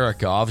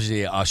America,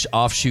 obviously an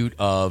offshoot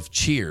of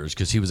Cheers,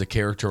 because he was a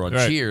character on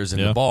Cheers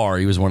in the bar.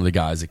 He was one of the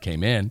guys that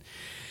came in.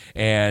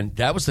 And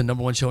that was the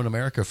 #1 show in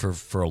America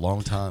for a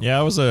long time. Yeah,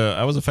 I was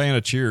a fan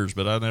of Cheers,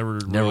 but I never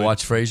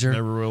watched Frasier.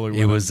 Never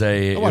really. I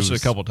watched it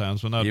a couple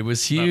times, but not. It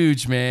was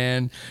huge,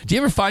 man. Do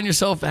you ever find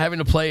yourself having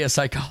to play a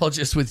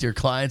psychologist with your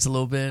clients a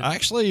little bit?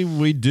 Actually,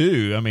 we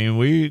do. I mean,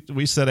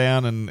 we sit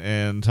down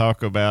and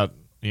talk about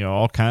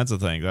all kinds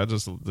of things.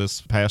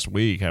 This past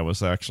week I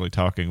was actually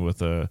talking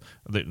with a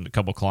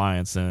couple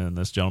clients, and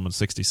this gentleman's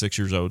 66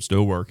 years old,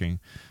 still working.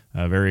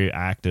 Very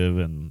active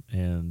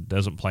and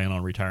doesn't plan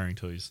on retiring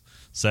till he's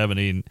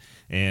 70.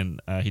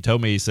 And he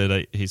told me, he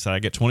said I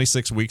get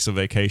 26 weeks of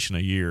vacation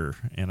a year,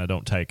 and I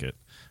don't take it.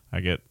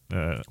 I get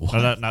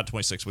not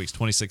 26 weeks,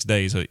 26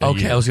 days a year.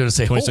 Okay, I was going to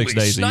say 26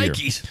 holy days shnikes.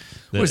 a year.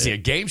 What is he, a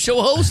game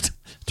show host?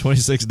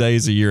 26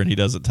 days a year, and he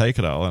doesn't take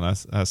it all. And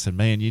I said,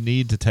 man, you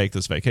need to take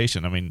this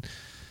vacation. I mean,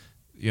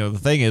 the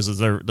thing is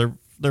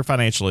they're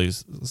financially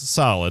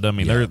solid. I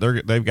mean,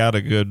 they've got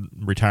a good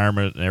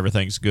retirement and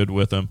everything's good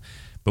with them.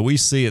 But we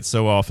see it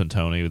so often,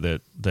 Tony,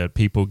 that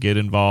people get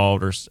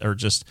involved or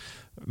just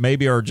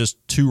maybe are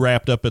just too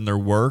wrapped up in their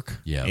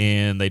work,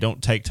 and they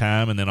don't take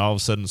time, and then all of a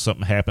sudden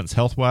something happens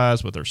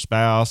health-wise with their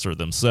spouse or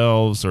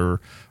themselves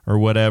or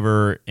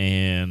whatever,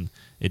 and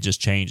it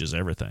just changes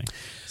everything.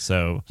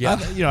 So,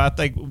 I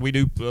think we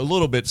do a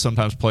little bit,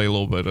 sometimes play a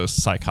little bit of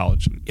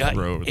psychology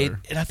over there.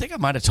 And I think I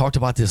might have talked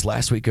about this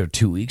last week or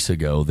 2 weeks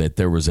ago, that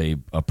there was a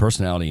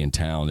personality in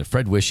town, that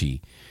Fred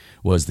Wishy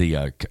was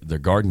the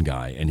garden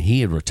guy, and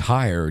he had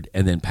retired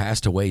and then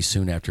passed away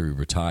soon after he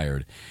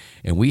retired.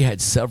 And we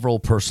had several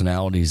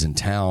personalities in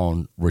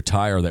town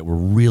retire that were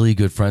really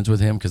good friends with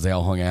him because they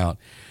all hung out.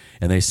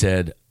 And they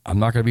said, I'm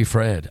not going to be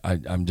Fred. I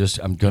want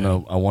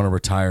to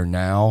retire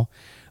now.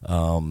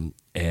 And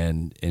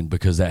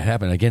because that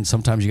happened, again,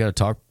 sometimes you got to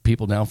talk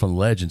people down from the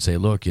ledge and say,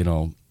 look, you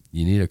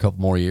need a couple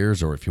more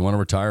years, or if you want to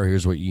retire,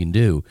 here's what you can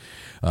do.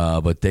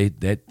 But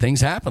things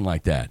happen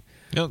like that.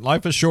 Yeah,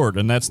 life is short,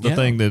 and that's the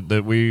thing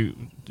that we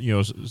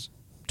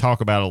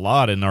talk about a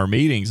lot in our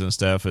meetings and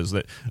stuff, is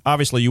that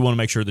obviously you want to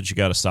make sure that you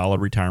got a solid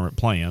retirement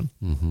plan.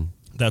 Mm-hmm.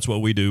 That's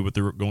what we do with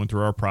going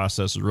through our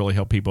process, is really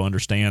help people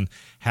understand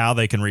how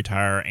they can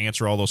retire,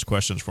 answer all those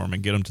questions for them,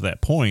 and get them to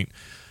that point.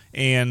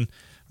 And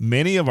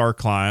many of our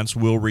clients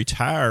will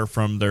retire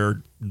from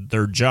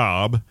their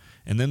job,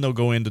 and then they'll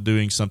go into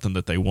doing something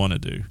that they want to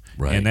do.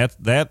 Right. And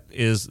that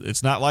is,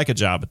 it's not like a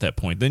job at that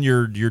point. Then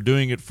you're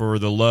doing it for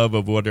the love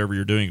of whatever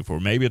you're doing it for.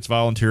 Maybe it's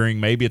volunteering,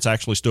 maybe it's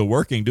actually still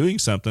working, doing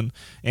something,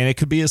 and it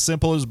could be as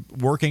simple as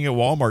working at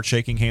Walmart,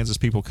 shaking hands as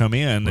people come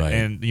in. Right.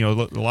 And a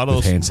lot of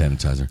With those hand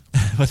sanitizer.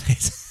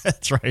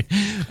 That's right.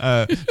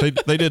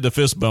 They did the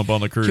fist bump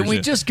on the cruise. Can we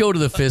just go to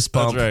the fist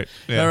bump? That's right.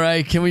 Yeah. All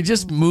right. Can we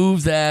just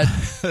move that?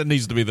 That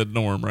needs to be the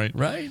norm, right?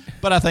 Right.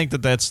 But I think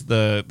that's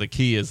the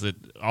key, is that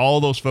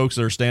all those folks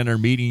that are standing there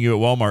meeting you at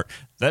Walmart,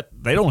 that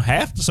they don't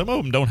have to. Some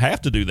of them don't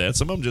have to do that.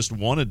 Some of them just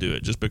want to do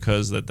it just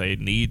because that they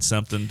need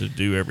something to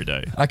do every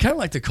day. I kind of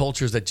like the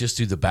cultures that just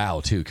do the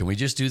bow too. Can we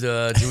just do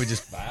we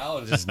just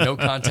bow? Just no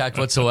contact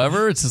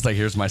whatsoever. It's just like,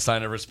 here's my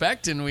sign of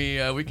respect, and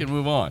we can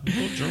move on.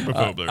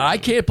 I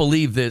can't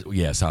believe that.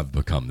 Yes, I've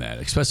become that,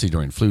 especially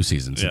during flu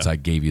season, since I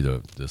gave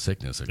you the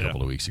sickness a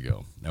couple of weeks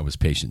ago. That was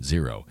patient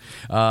 0.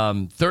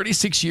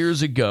 36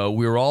 years ago,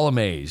 we were all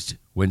amazed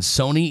when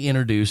Sony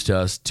introduced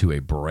us to a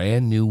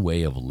brand new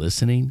way of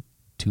listening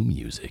to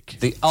music.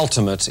 The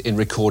ultimate in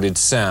recorded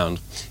sound.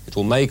 It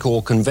will make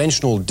all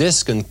conventional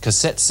disc and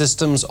cassette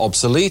systems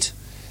obsolete,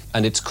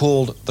 and it's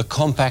called the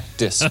compact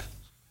disc.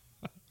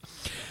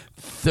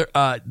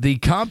 The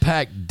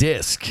compact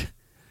disc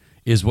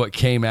is what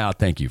came out.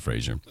 Thank you,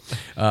 Fraser.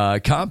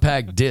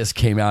 Compact disc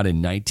came out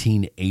in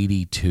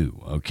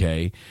 1982,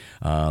 okay?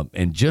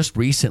 And just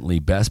recently,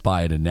 Best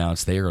Buy had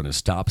announced they are going to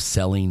stop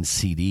selling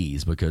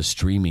CDs because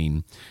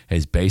streaming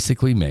has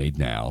basically made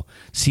now.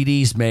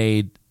 CDs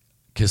made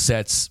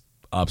cassettes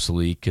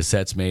obsolete,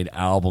 cassettes made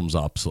albums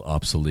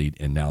obsolete,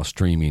 and now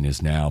streaming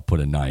has now put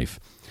a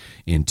knife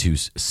into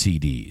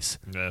CDs.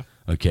 Yeah.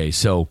 Okay,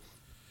 so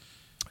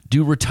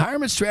do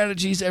retirement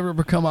strategies ever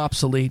become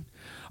obsolete?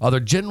 Are they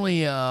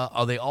generally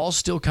are they all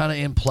still kind of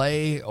in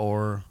play,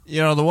 or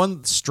the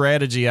one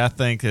strategy I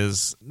think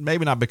has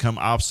maybe not become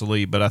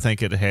obsolete, but I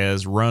think it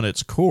has run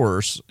its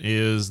course,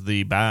 is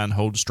the buy and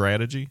hold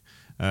strategy.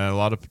 A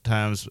lot of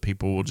times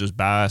people will just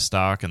buy a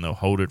stock and they'll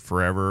hold it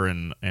forever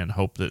and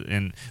hope that.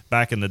 And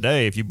back in the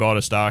day, if you bought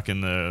a stock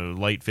in the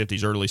late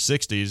 50s, early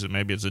 60s, and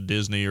maybe it's a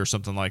Disney or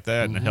something like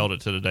that, and held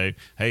it to the day,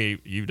 hey,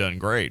 you've done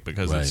great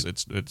because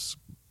it's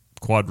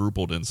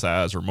quadrupled in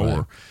size or more.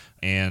 Right.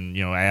 And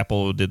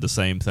Apple did the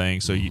same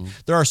thing. So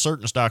there are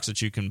certain stocks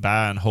that you can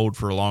buy and hold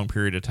for a long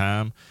period of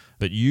time,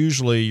 but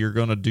usually you're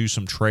going to do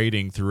some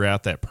trading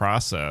throughout that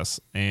process.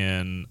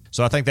 And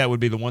so I think that would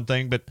be the one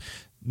thing. But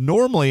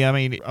normally, I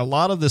mean, a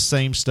lot of the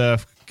same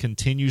stuff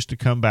continues to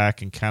come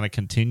back and kind of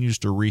continues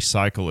to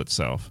recycle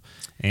itself.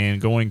 And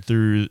going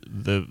through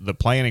the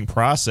planning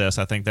process,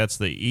 I think that's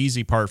the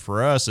easy part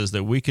for us, is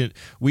that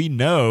we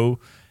know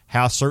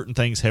how certain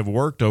things have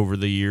worked over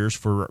the years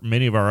for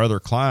many of our other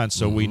clients.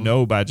 So we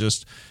know by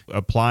just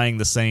applying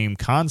the same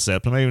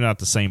concept, maybe not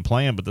the same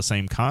plan, but the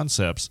same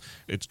concepts,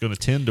 it's going to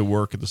tend to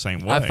work the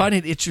same way. I find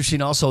it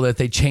interesting also that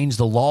they changed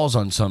the laws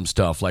on some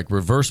stuff, like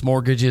reverse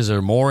mortgages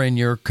are more in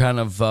your kind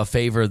of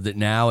favor that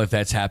now, if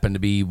that's happened to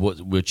be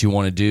what you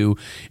want to do.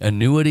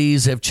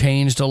 Annuities have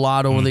changed a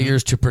lot over the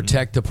years to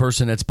protect the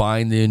person that's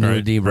buying the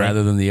annuity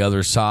rather than the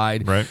other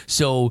side. Right.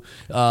 So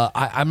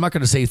I'm not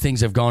going to say things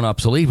have gone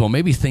obsolete. Well,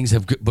 maybe things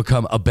have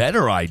become a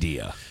better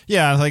idea.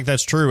 Yeah, I think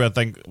that's true. I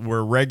think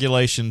where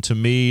regulation to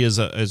me is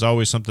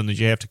always something that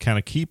you have to kind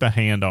of keep a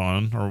hand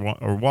on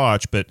or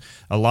watch, but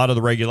a lot of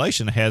the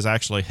regulation has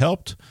actually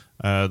helped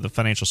the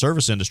financial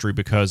service industry,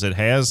 because it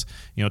has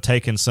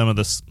taken some of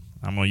this,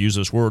 I'm going to use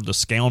this word, the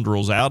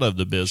scoundrels out of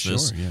the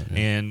business. Sure,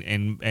 yeah.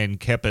 and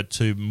kept it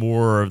to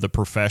more of the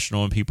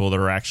professional and people that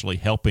are actually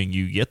helping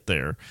you get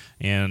there.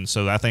 And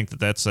so I think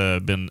that's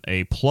been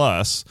a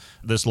plus.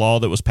 This law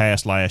that was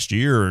passed last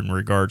year in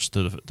regards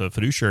to the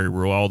fiduciary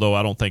rule, although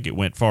I don't think it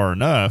went far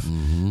enough,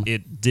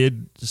 it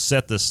did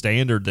set the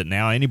standard that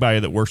now anybody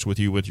that works with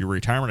you with your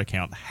retirement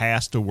account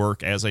has to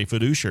work as a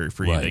fiduciary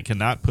for you. Right. They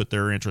cannot put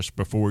their interest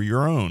before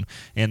your own.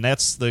 And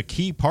that's the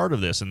key part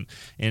of this.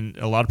 And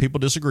a lot of people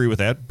disagree with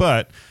that,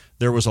 but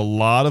there was a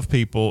lot of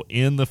people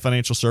in the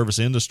financial service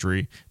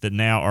industry that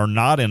now are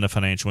not in the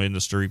financial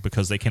industry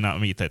because they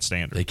cannot meet that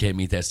standard. They can't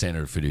meet that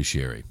standard of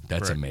fiduciary.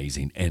 That's Correct.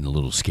 amazing and a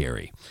little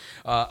scary.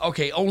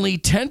 Okay, only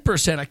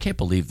 10%, I can't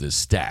believe this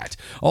stat,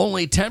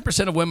 only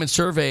 10% of women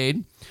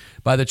surveyed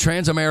by the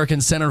Trans-American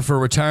Center for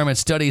Retirement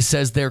Studies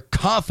says they're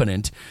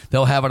confident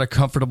they'll have a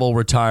comfortable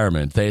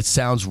retirement. It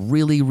sounds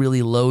really,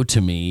 really low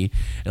to me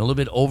and a little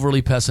bit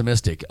overly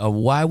pessimistic.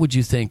 Why would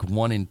you think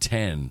 1 in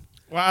 10?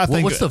 Well, I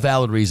think, what's the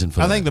valid reason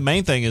for that? I think the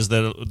main thing is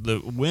that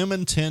the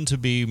women tend to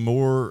be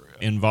more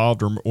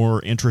involved or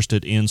more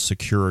interested in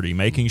security,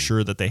 making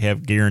sure that they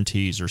have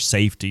guarantees or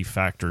safety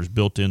factors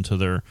built into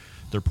their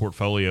their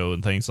portfolio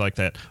and things like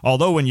that.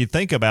 Although when you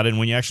think about it and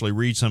when you actually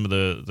read some of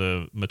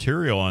the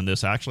material on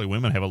this, actually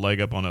women have a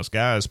leg up on us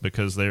guys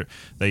because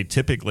they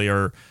typically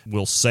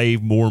will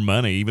save more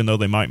money, even though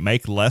they might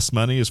make less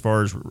money as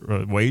far as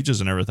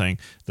wages and everything.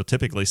 They'll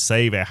typically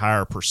save a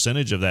higher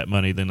percentage of that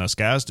money than us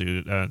guys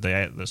do.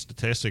 The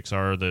statistics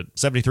are that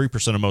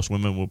 73% of most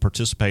women will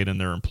participate in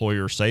their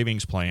employer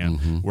savings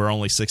plan, where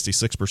only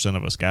 66%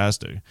 of us guys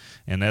do.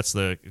 And that's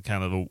the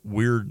kind of the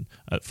weird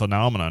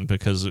phenomenon,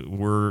 because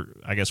we're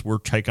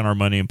taking our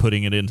money and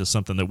putting it into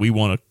something that we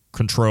want to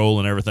control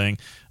and everything,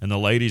 and the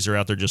ladies are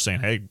out there just saying,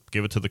 hey,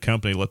 give it to the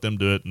company, let them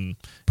do it and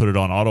put it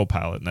on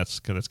autopilot, and that's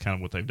kind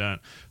of what they've done.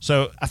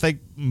 So I think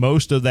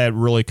most of that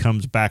really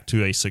comes back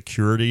to a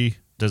security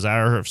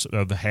desire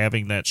of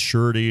having that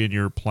surety in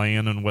your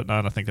plan and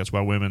whatnot. I think that's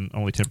why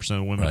only 10%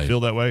 of women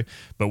feel that way.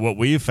 But what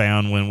we've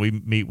found when we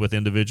meet with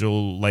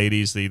individual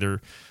ladies,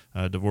 either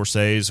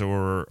divorcees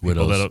or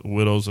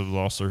widows have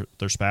lost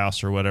their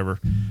spouse or whatever,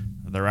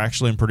 they're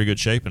actually in pretty good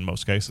shape in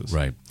most cases.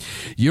 Right.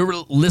 You're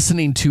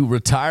listening to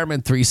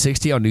Retirement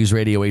 360 on News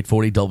Radio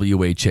 840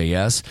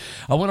 WHAS.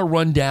 I want to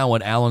run down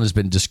what Alan has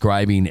been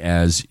describing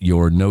as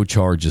your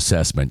no-charge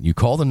assessment. You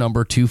call the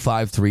number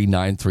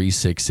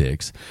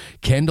 253-9366.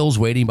 Kendall's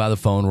waiting by the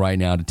phone right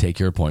now to take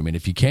your appointment.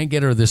 If you can't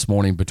get her this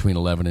morning between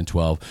 11 and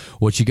 12,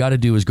 what you got to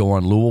do is go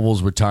on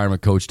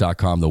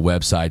Louisville'sRetirementCoach.com, the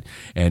website,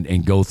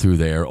 and go through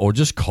there, or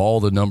just call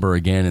the number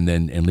again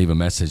and leave a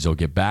message. They'll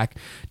get back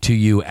to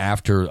you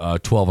after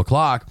 12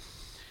 o'clock.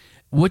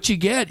 What you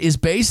get is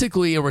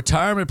basically a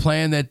retirement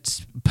plan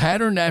that's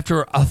patterned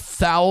after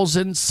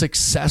 1,000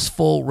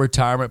 successful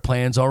retirement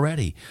plans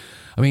already.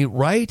 I mean,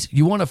 right?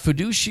 You want a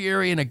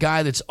fiduciary and a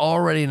guy that's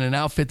already in an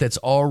outfit that's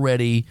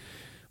already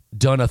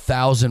done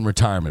 1,000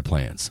 retirement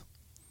plans.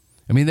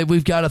 I mean,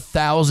 we've got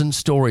 1,000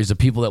 stories of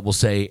people that will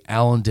say,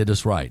 Alan did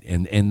us right,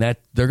 and that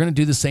they're going to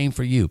do the same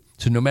for you.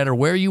 So no matter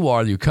where you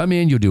are, you come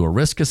in, you'll do a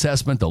risk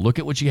assessment, they'll look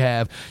at what you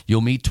have,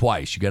 you'll meet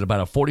twice. You got about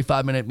a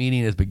 45-minute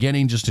meeting at the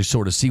beginning just to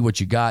sort of see what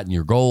you got and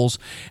your goals,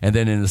 and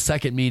then in the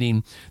second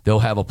meeting, they'll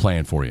have a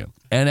plan for you.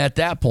 And at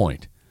that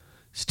point,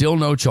 still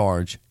no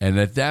charge, and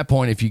at that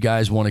point, if you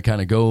guys want to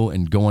kind of go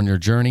on your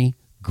journey,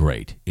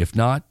 great. If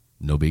not,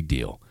 no big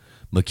deal.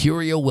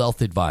 Mercurio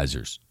Wealth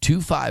Advisors,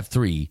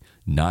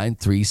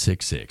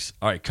 253-9366.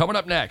 All right, coming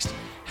up next,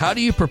 how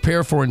do you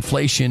prepare for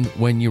inflation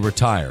when you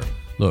retire?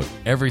 Look,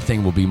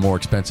 everything will be more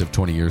expensive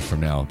 20 years from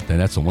now. Then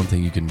that's the one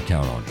thing you can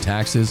count on.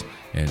 Taxes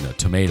and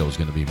tomato is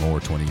going to be more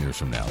 20 years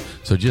from now.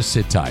 So just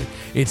sit tight.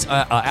 It's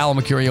Alan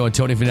Mercurio and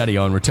Tony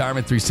Finetti on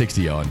Retirement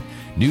 360 on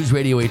News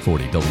Radio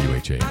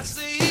 840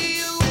 WHAS.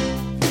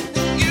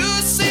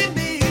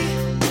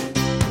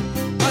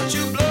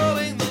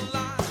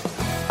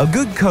 A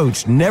good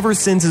coach never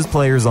sends his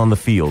players on the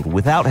field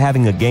without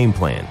having a game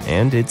plan,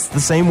 and it's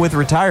the same with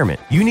retirement.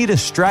 You need a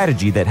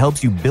strategy that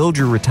helps you build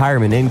your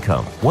retirement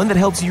income, one that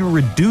helps you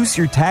reduce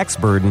your tax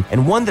burden,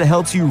 and one that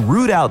helps you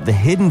root out the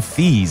hidden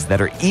fees that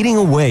are eating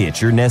away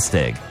at your nest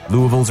egg.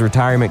 Louisville's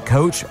retirement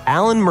coach,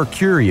 Alan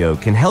Mercurio,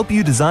 can help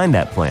you design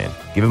that plan.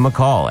 Give him a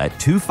call at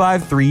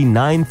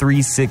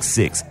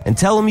 253-9366 and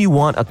tell him you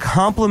want a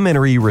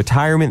complimentary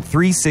Retirement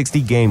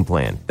 360 game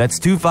plan. That's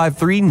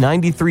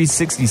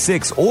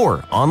 253-9366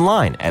 or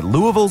online at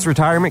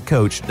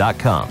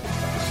Louisville'sRetirementCoach.com.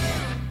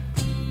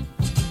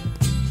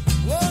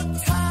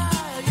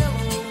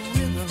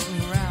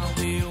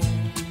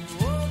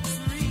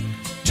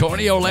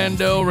 Tony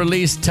Orlando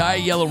released Tie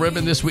Yellow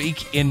Ribbon this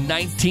week in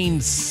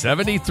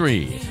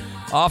 1973.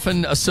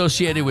 Often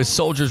associated with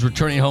soldiers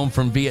returning home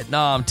from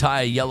Vietnam,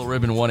 Tie Yellow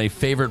Ribbon won a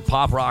favorite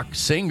pop rock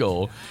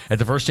single at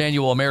the first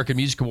annual American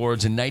Music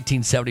Awards in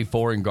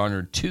 1974 and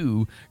garnered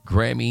 2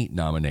 Grammy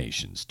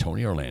nominations.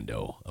 Tony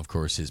Orlando, of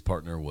course, his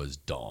partner was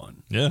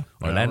Dawn. Yeah.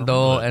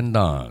 Orlando and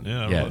Dawn.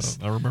 Yeah, yes.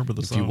 I remember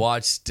the song. If you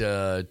watched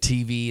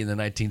TV in the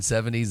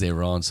 1970s, they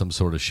were on some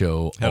sort of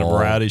show. Had a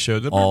variety show.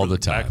 All the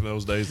time. Back in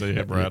those days, they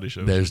had variety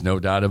shows. There's no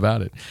doubt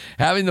about it.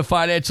 Having the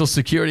financial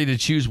security to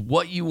choose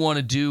what you want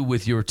to do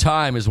with your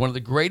time is one of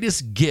the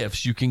greatest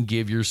gifts you can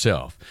give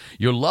yourself,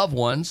 your loved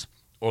ones,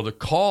 or the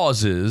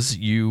causes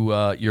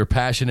you're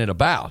passionate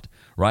about.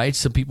 Right?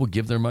 Some people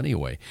give their money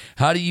away.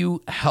 How do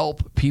you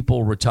help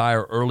people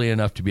retire early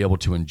enough to be able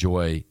to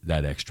enjoy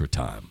that extra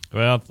time?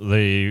 Well,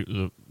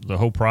 the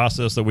whole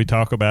process that we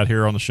talk about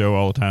here on the show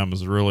all the time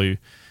is really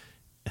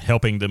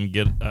helping them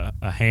get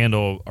a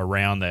handle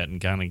around that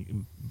and kind of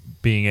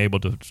being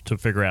able to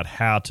figure out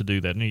how to do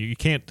that. And you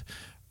can't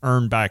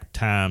earn back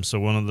time. So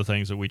one of the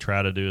things that we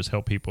try to do is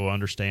help people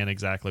understand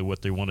exactly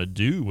what they want to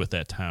do with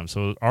that time.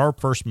 So our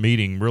first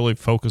meeting really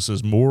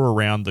focuses more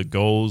around the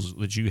goals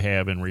that you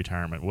have in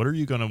retirement. What are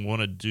you going to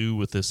want to do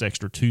with this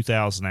extra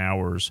 2,000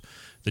 hours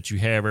that you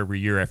have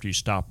every year after you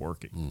stop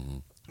working? Mm-hmm.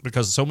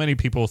 Because so many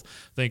people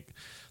think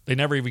they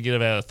never even give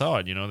that a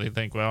thought. You know, they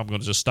think, well, I'm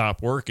going to just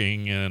stop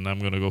working and I'm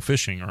going to go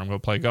fishing, or I'm going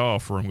to play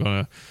golf, or I'm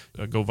going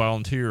to go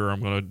volunteer, or I'm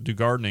going to do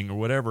gardening, or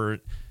whatever.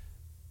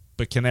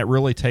 But can that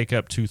really take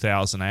up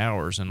 2,000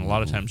 hours? And a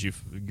lot of times you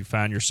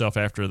find yourself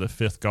after the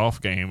 5th golf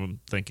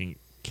game thinking,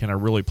 can I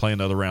really play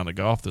another round of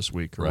golf this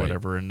week or Right.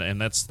 whatever?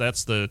 And that's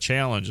the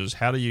challenge, is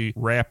how do you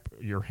wrap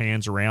your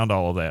hands around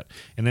all of that?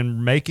 And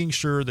then making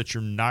sure that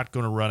you're not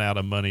going to run out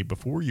of money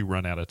before you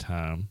run out of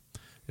time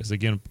is,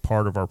 again,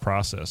 part of our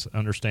process.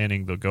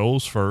 Understanding the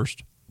goals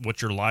first,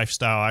 what your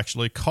lifestyle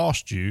actually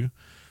cost you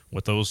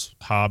with those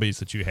hobbies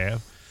that you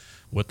have,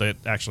 what that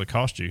actually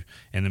cost you,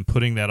 and then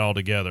putting that all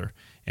together.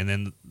 And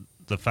then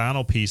the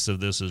final piece of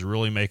this is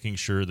really making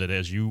sure that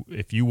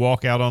if you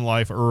walk out on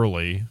life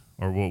early,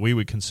 or what we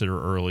would consider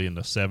early in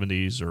the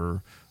 70s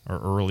or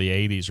early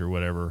 80s or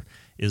whatever,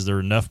 is there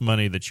enough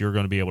money that you're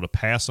going to be able to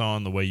pass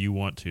on the way you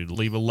want to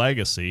leave a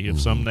legacy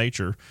of some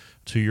nature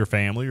to your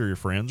family or your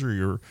friends or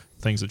your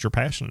things that you're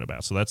passionate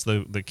about? So that's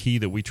the key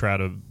that we try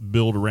to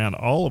build around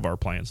all of our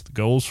plans. The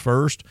goals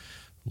first,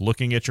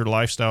 looking at your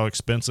lifestyle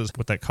expenses,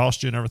 what that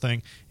cost you and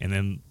everything, and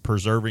then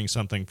preserving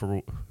something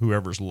for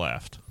whoever's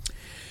left.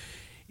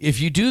 If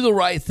you do the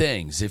right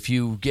things, if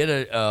you get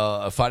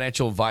a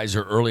financial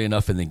advisor early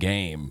enough in the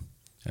game,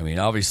 I mean,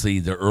 obviously,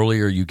 the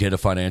earlier you get a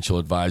financial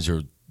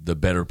advisor, the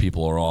better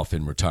people are off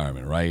in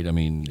retirement, right? I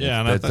mean,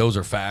 those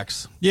are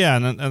facts. Yeah,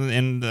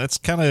 and that's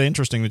kind of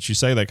interesting that you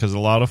say that, because a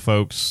lot of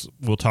folks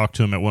will talk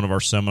to them at one of our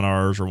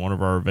seminars or one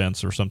of our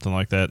events or something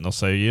like that, and they'll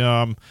say,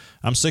 "Yeah,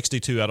 I'm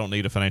 62. I don't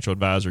need a financial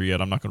advisor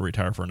yet. I'm not going to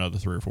retire for another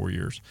 3 or 4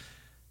 years."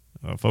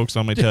 Folks,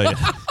 let me tell you.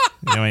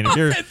 I mean, if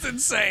you're That's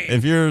insane.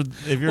 If you're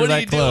What are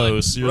that you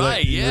close, doing? you're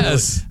Right,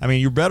 yes. I mean,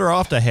 you're better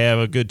off to have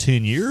a good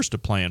 10 years to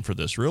plan for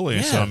this, really.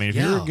 Yeah, So I mean, if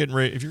you're going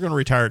to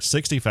retire at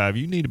 65,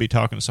 you need to be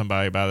talking to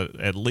somebody about it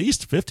at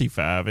least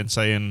 55 and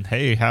saying,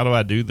 "Hey, how do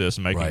I do this?"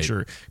 and making Right.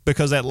 sure,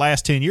 because that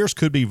last 10 years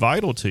could be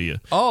vital to you.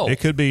 Oh, it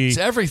could be it's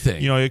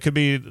everything. You know, it could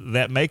be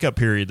that makeup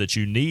period that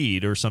you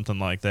need or something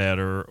like that,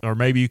 or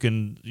maybe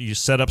you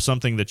set up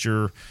something that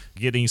you're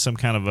getting some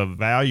kind of a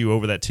value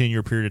over that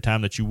 10-year period of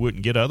time that you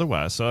wouldn't get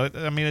otherwise. So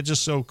I mean, it's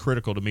just so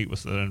critical to meet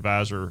with an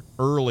advisor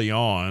early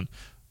on,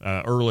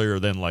 earlier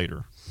than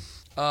later.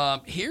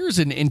 Here's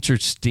an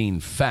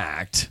interesting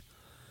fact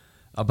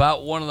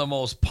about one of the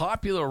most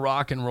popular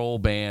rock and roll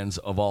bands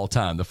of all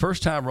time. The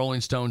first time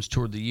Rolling Stones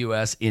toured the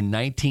U.S. in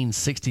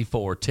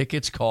 1964,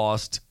 tickets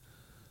cost,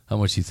 how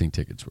much do you think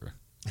tickets were?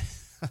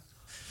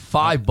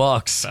 $5.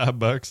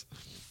 $5.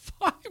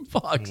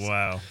 $5.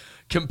 Wow.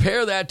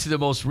 Compare that to the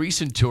most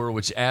recent tour,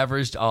 which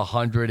averaged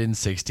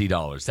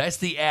 $160. That's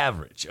the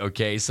average,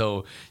 okay?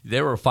 So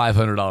there were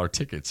 $500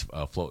 tickets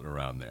floating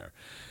around there.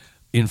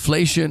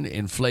 Inflation.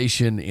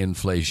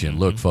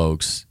 Look,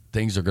 folks,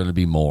 things are going to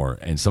be more,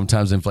 and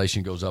sometimes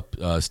inflation goes up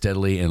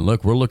steadily. And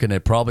look, we're looking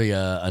at probably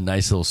a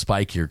nice little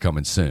spike here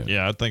coming soon.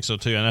 Yeah, I think so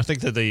too. And I think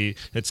that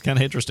it's kind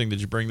of interesting that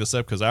you bring this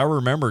up, because I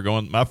remember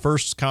my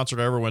first concert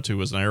I ever went to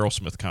was an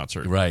Aerosmith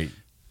concert. Right.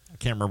 I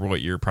can't remember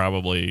what year,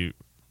 probably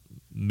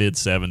mid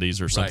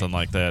 70s or something Right.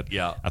 like that.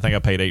 Yeah. I think I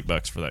paid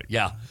 $8 for that.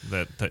 Yeah.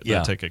 That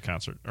Yeah. ticket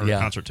concert or Yeah.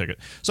 concert ticket.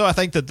 So I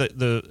think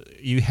that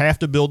you have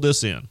to build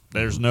this in.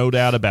 There's no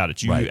doubt about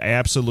it. You Right.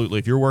 absolutely,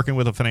 if you're working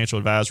with a financial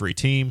advisory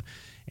team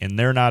and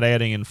they're not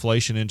adding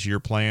inflation into your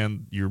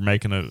plan, you're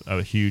making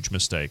a huge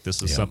mistake.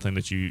 This is something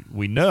that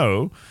we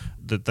know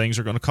that things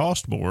are going to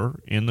cost more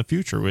in the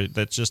future.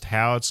 That's just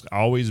how it's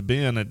always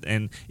been.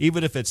 And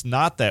even if it's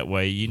not that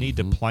way, you need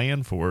to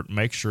plan for it.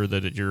 Make sure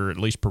that you're at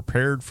least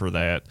prepared for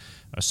that,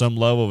 some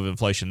level of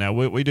inflation. Now,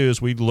 what we do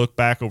is we look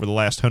back over the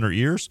last 100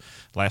 years.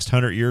 Last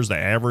 100 years, the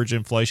average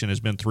inflation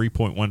has been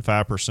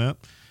 3.15%.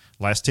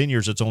 Last 10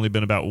 years, it's only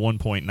been about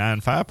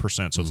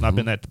 1.95%, so it's not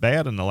been that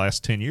bad in the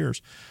last 10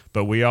 years.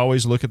 But we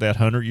always look at that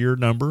 100-year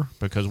number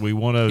because we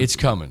want to. It's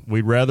coming.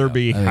 We'd rather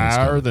be I think it's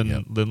higher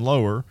coming. than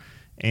lower,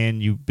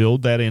 and you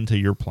build that into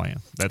your plan.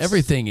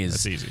 Everything is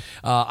that's easy.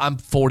 I'm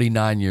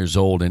 49 years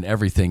old, and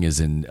everything is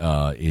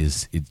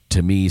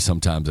to me.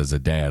 Sometimes as a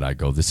dad, I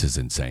go, "This is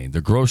insane."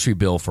 The grocery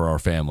bill for our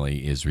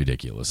family is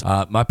ridiculous.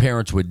 My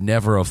parents would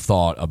never have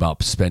thought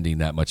about spending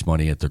that much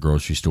money at the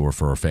grocery store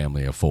for a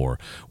family of 4.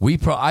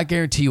 I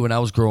guarantee you, when I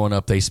was growing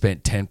up, they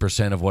spent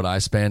 10% of what I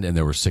spend, and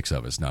there were 6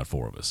 of us, not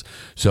 4 of us.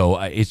 So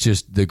it's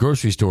just the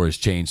grocery store has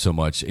changed so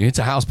much. And it's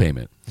a house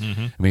payment. I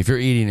mean, if you're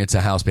eating, it's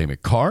a house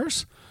payment.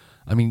 Cars.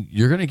 I mean,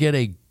 you're going to get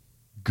a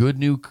good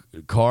new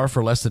car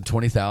for less than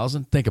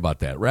 $20,000. Think about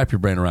that. Wrap your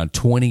brain around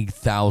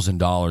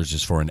 $20,000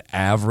 just for an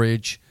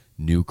average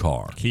new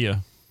car.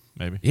 Kia,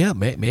 maybe. Yeah,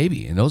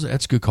 maybe, and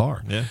that's a good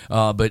car. Yeah.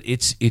 But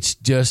it's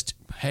just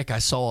heck. I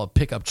saw a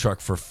pickup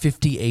truck for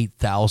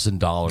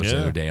 $58,000 the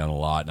other day on a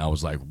lot, and I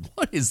was like,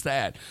 "What is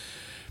that?"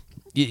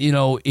 You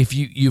know, if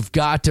you've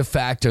got to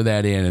factor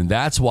that in, and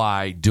that's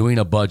why doing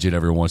a budget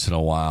every once in a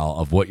while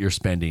of what you're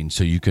spending,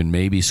 so you can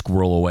maybe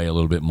squirrel away a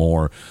little bit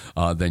more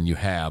than you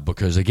have.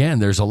 Because again,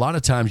 there's a lot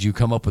of times you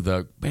come up with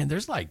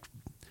there's like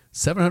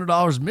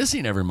 $700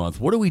 missing every month.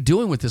 What are we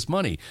doing with this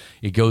money?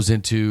 It goes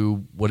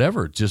into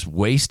whatever, just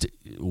waste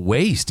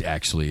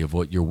actually of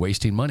what you're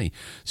wasting money.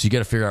 So you got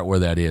to figure out where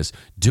that is.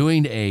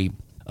 Doing a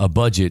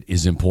budget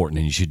is important,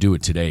 and you should do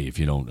it today if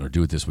you don't, or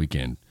do it this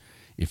weekend.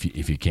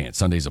 if you can't.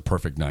 Sunday's a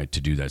perfect night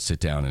to do that. Sit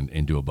down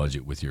and do a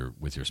budget with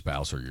your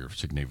spouse or your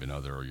significant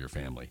other or your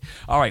family.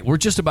 All right, we're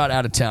just about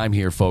out of time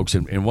here, folks.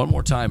 And one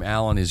more time,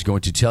 Alan is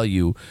going to tell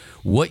you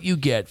what you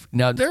get.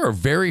 Now, there are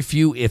very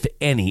few, if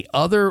any,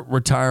 other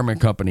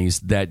retirement companies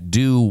that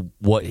do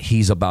what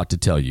he's about to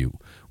tell you.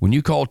 When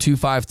you call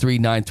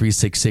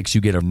 253-9366,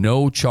 you get a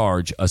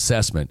no-charge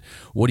assessment.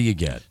 What do you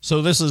get?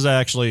 So this is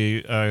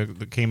actually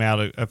that came out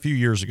a few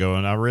years ago,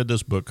 and I read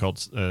this book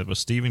called was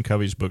Stephen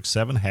Covey's book,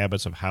 7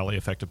 Habits of Highly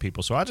Effective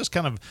People. So I just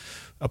kind of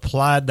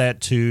applied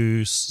that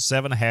to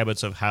 7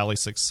 habits of highly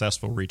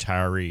successful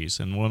retirees.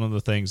 And one of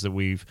the things that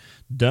we've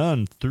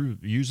done through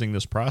using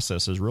this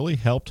process has really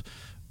helped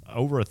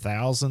over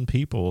 1,000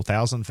 people,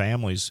 1,000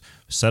 families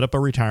set up a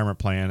retirement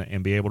plan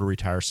and be able to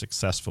retire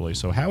successfully.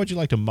 So how would you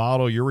like to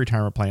model your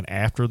retirement plan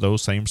after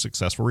those same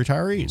successful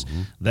retirees?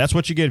 That's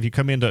what you get if you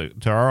come into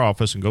our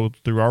office and go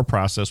through our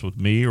process with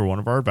me or one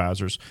of our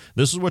advisors.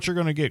 This is what you're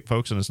going to get,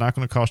 folks, and it's not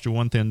going to cost you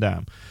one thin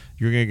dime.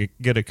 You're going to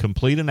get a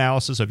complete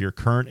analysis of your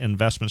current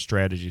investment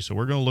strategy. So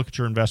we're going to look at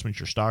your investments,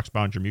 your stocks,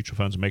 bonds, your mutual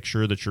funds, and make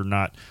sure that you're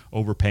not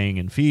overpaying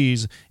in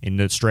fees and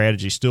that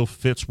strategy still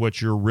fits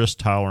what your risk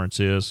tolerance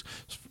is.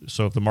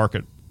 So if the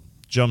market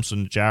jumps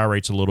and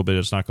gyrates a little bit,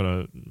 it's not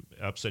going to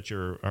upset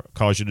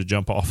cause you to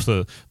jump off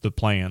the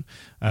plan.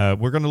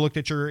 We're going to look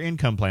at your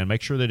income plan.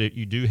 Make sure that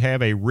you do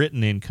have a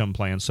written income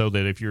plan so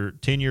that if you're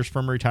 10 years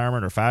from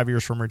retirement or 5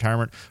 years from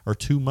retirement or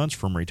 2 months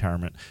from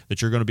retirement,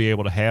 that you're going to be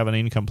able to have an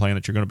income plan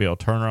that you're going to be able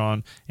to turn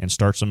on and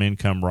start some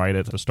income right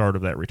at the start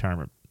of that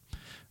retirement.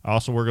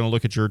 Also, we're going to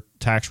look at your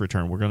tax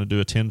return. We're going to do a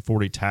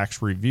 1040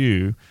 tax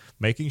review,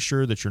 making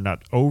sure that you're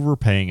not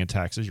overpaying in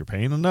taxes. You're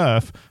paying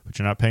enough, but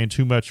you're not paying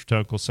too much to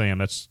Uncle Sam.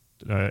 That's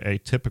a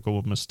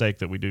typical mistake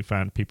that we do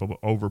find people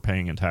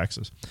overpaying in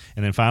taxes.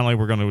 And then finally,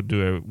 we're going to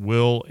do a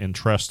will and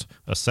trust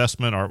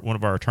assessment. One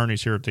of our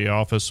attorneys here at the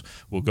office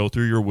will go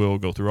through your will,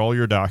 go through all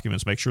your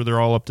documents, make sure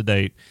they're all up to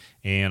date.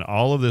 And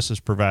all of this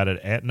is provided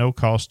at no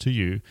cost to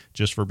you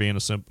just for being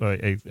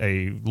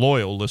a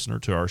loyal listener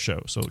to our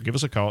show. So give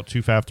us a call at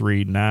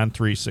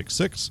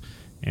 253-9366,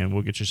 and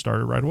we'll get you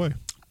started right away.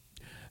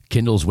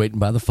 Kendall's waiting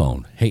by the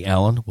phone. Hey,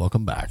 Alan,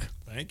 welcome back.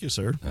 Thank you,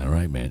 sir. All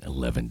right, man.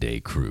 11-day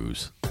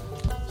cruise.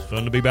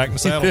 Fun to be back in the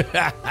saddle.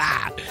 All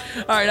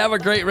right, have a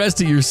great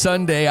rest of your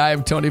Sunday. I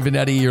am Tony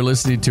Vanetti. You're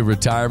listening to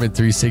Retirement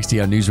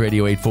 360 on News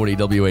Radio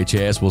 840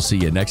 WHAS. We'll see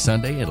you next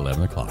Sunday at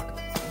 11 o'clock.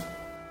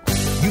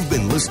 You've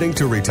been listening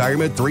to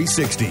Retirement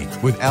 360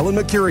 with Alan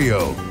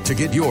Mercurio. To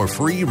get your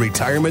free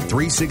Retirement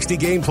 360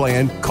 game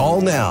plan, call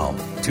now.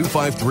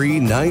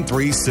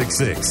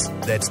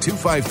 253-9366. That's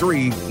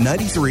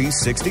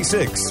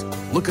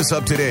 253-9366. Look us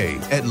up today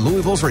at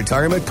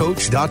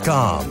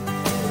Louisville'sRetirementCoach.com.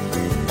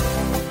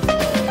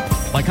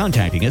 By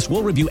contacting us,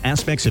 we'll review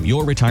aspects of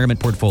your retirement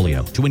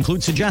portfolio to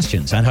include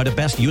suggestions on how to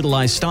best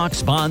utilize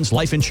stocks, bonds,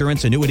 life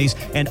insurance, annuities,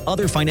 and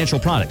other financial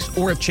products,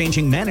 or if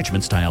changing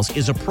management styles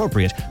is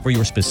appropriate for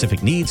your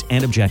specific needs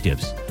and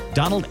objectives.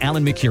 Donald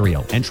Allen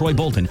Mercurio and Troy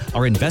Bolton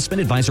are investment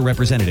advisor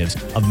representatives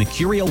of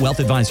Mercurio Wealth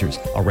Advisors,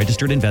 a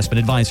registered investment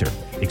advisor.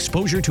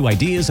 Exposure to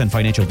ideas and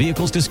financial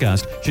vehicles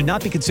discussed should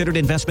not be considered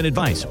investment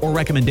advice or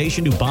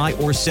recommendation to buy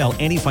or sell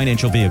any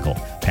financial vehicle.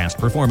 Past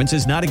performance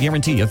is not a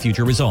guarantee of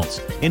future results.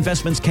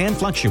 Investments can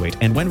fluctuate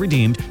and when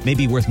redeemed may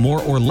be worth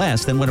more or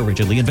less than when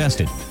originally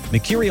invested.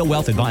 Mercurio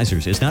Wealth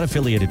Advisors is not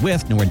affiliated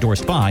with nor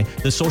endorsed by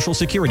the Social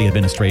Security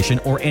Administration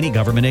or any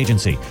government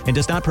agency and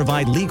does not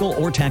provide legal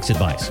or tax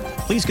advice.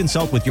 Please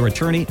consult with your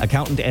attorney,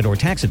 accountant, and/or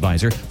tax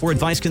advisor for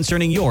advice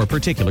concerning your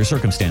particular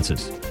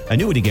circumstances.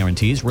 Annuity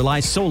guarantees rely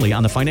solely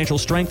on the financial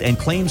strength and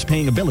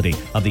claims-paying ability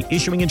of the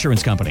issuing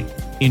insurance company.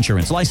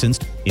 Insurance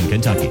licensed in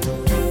Kentucky.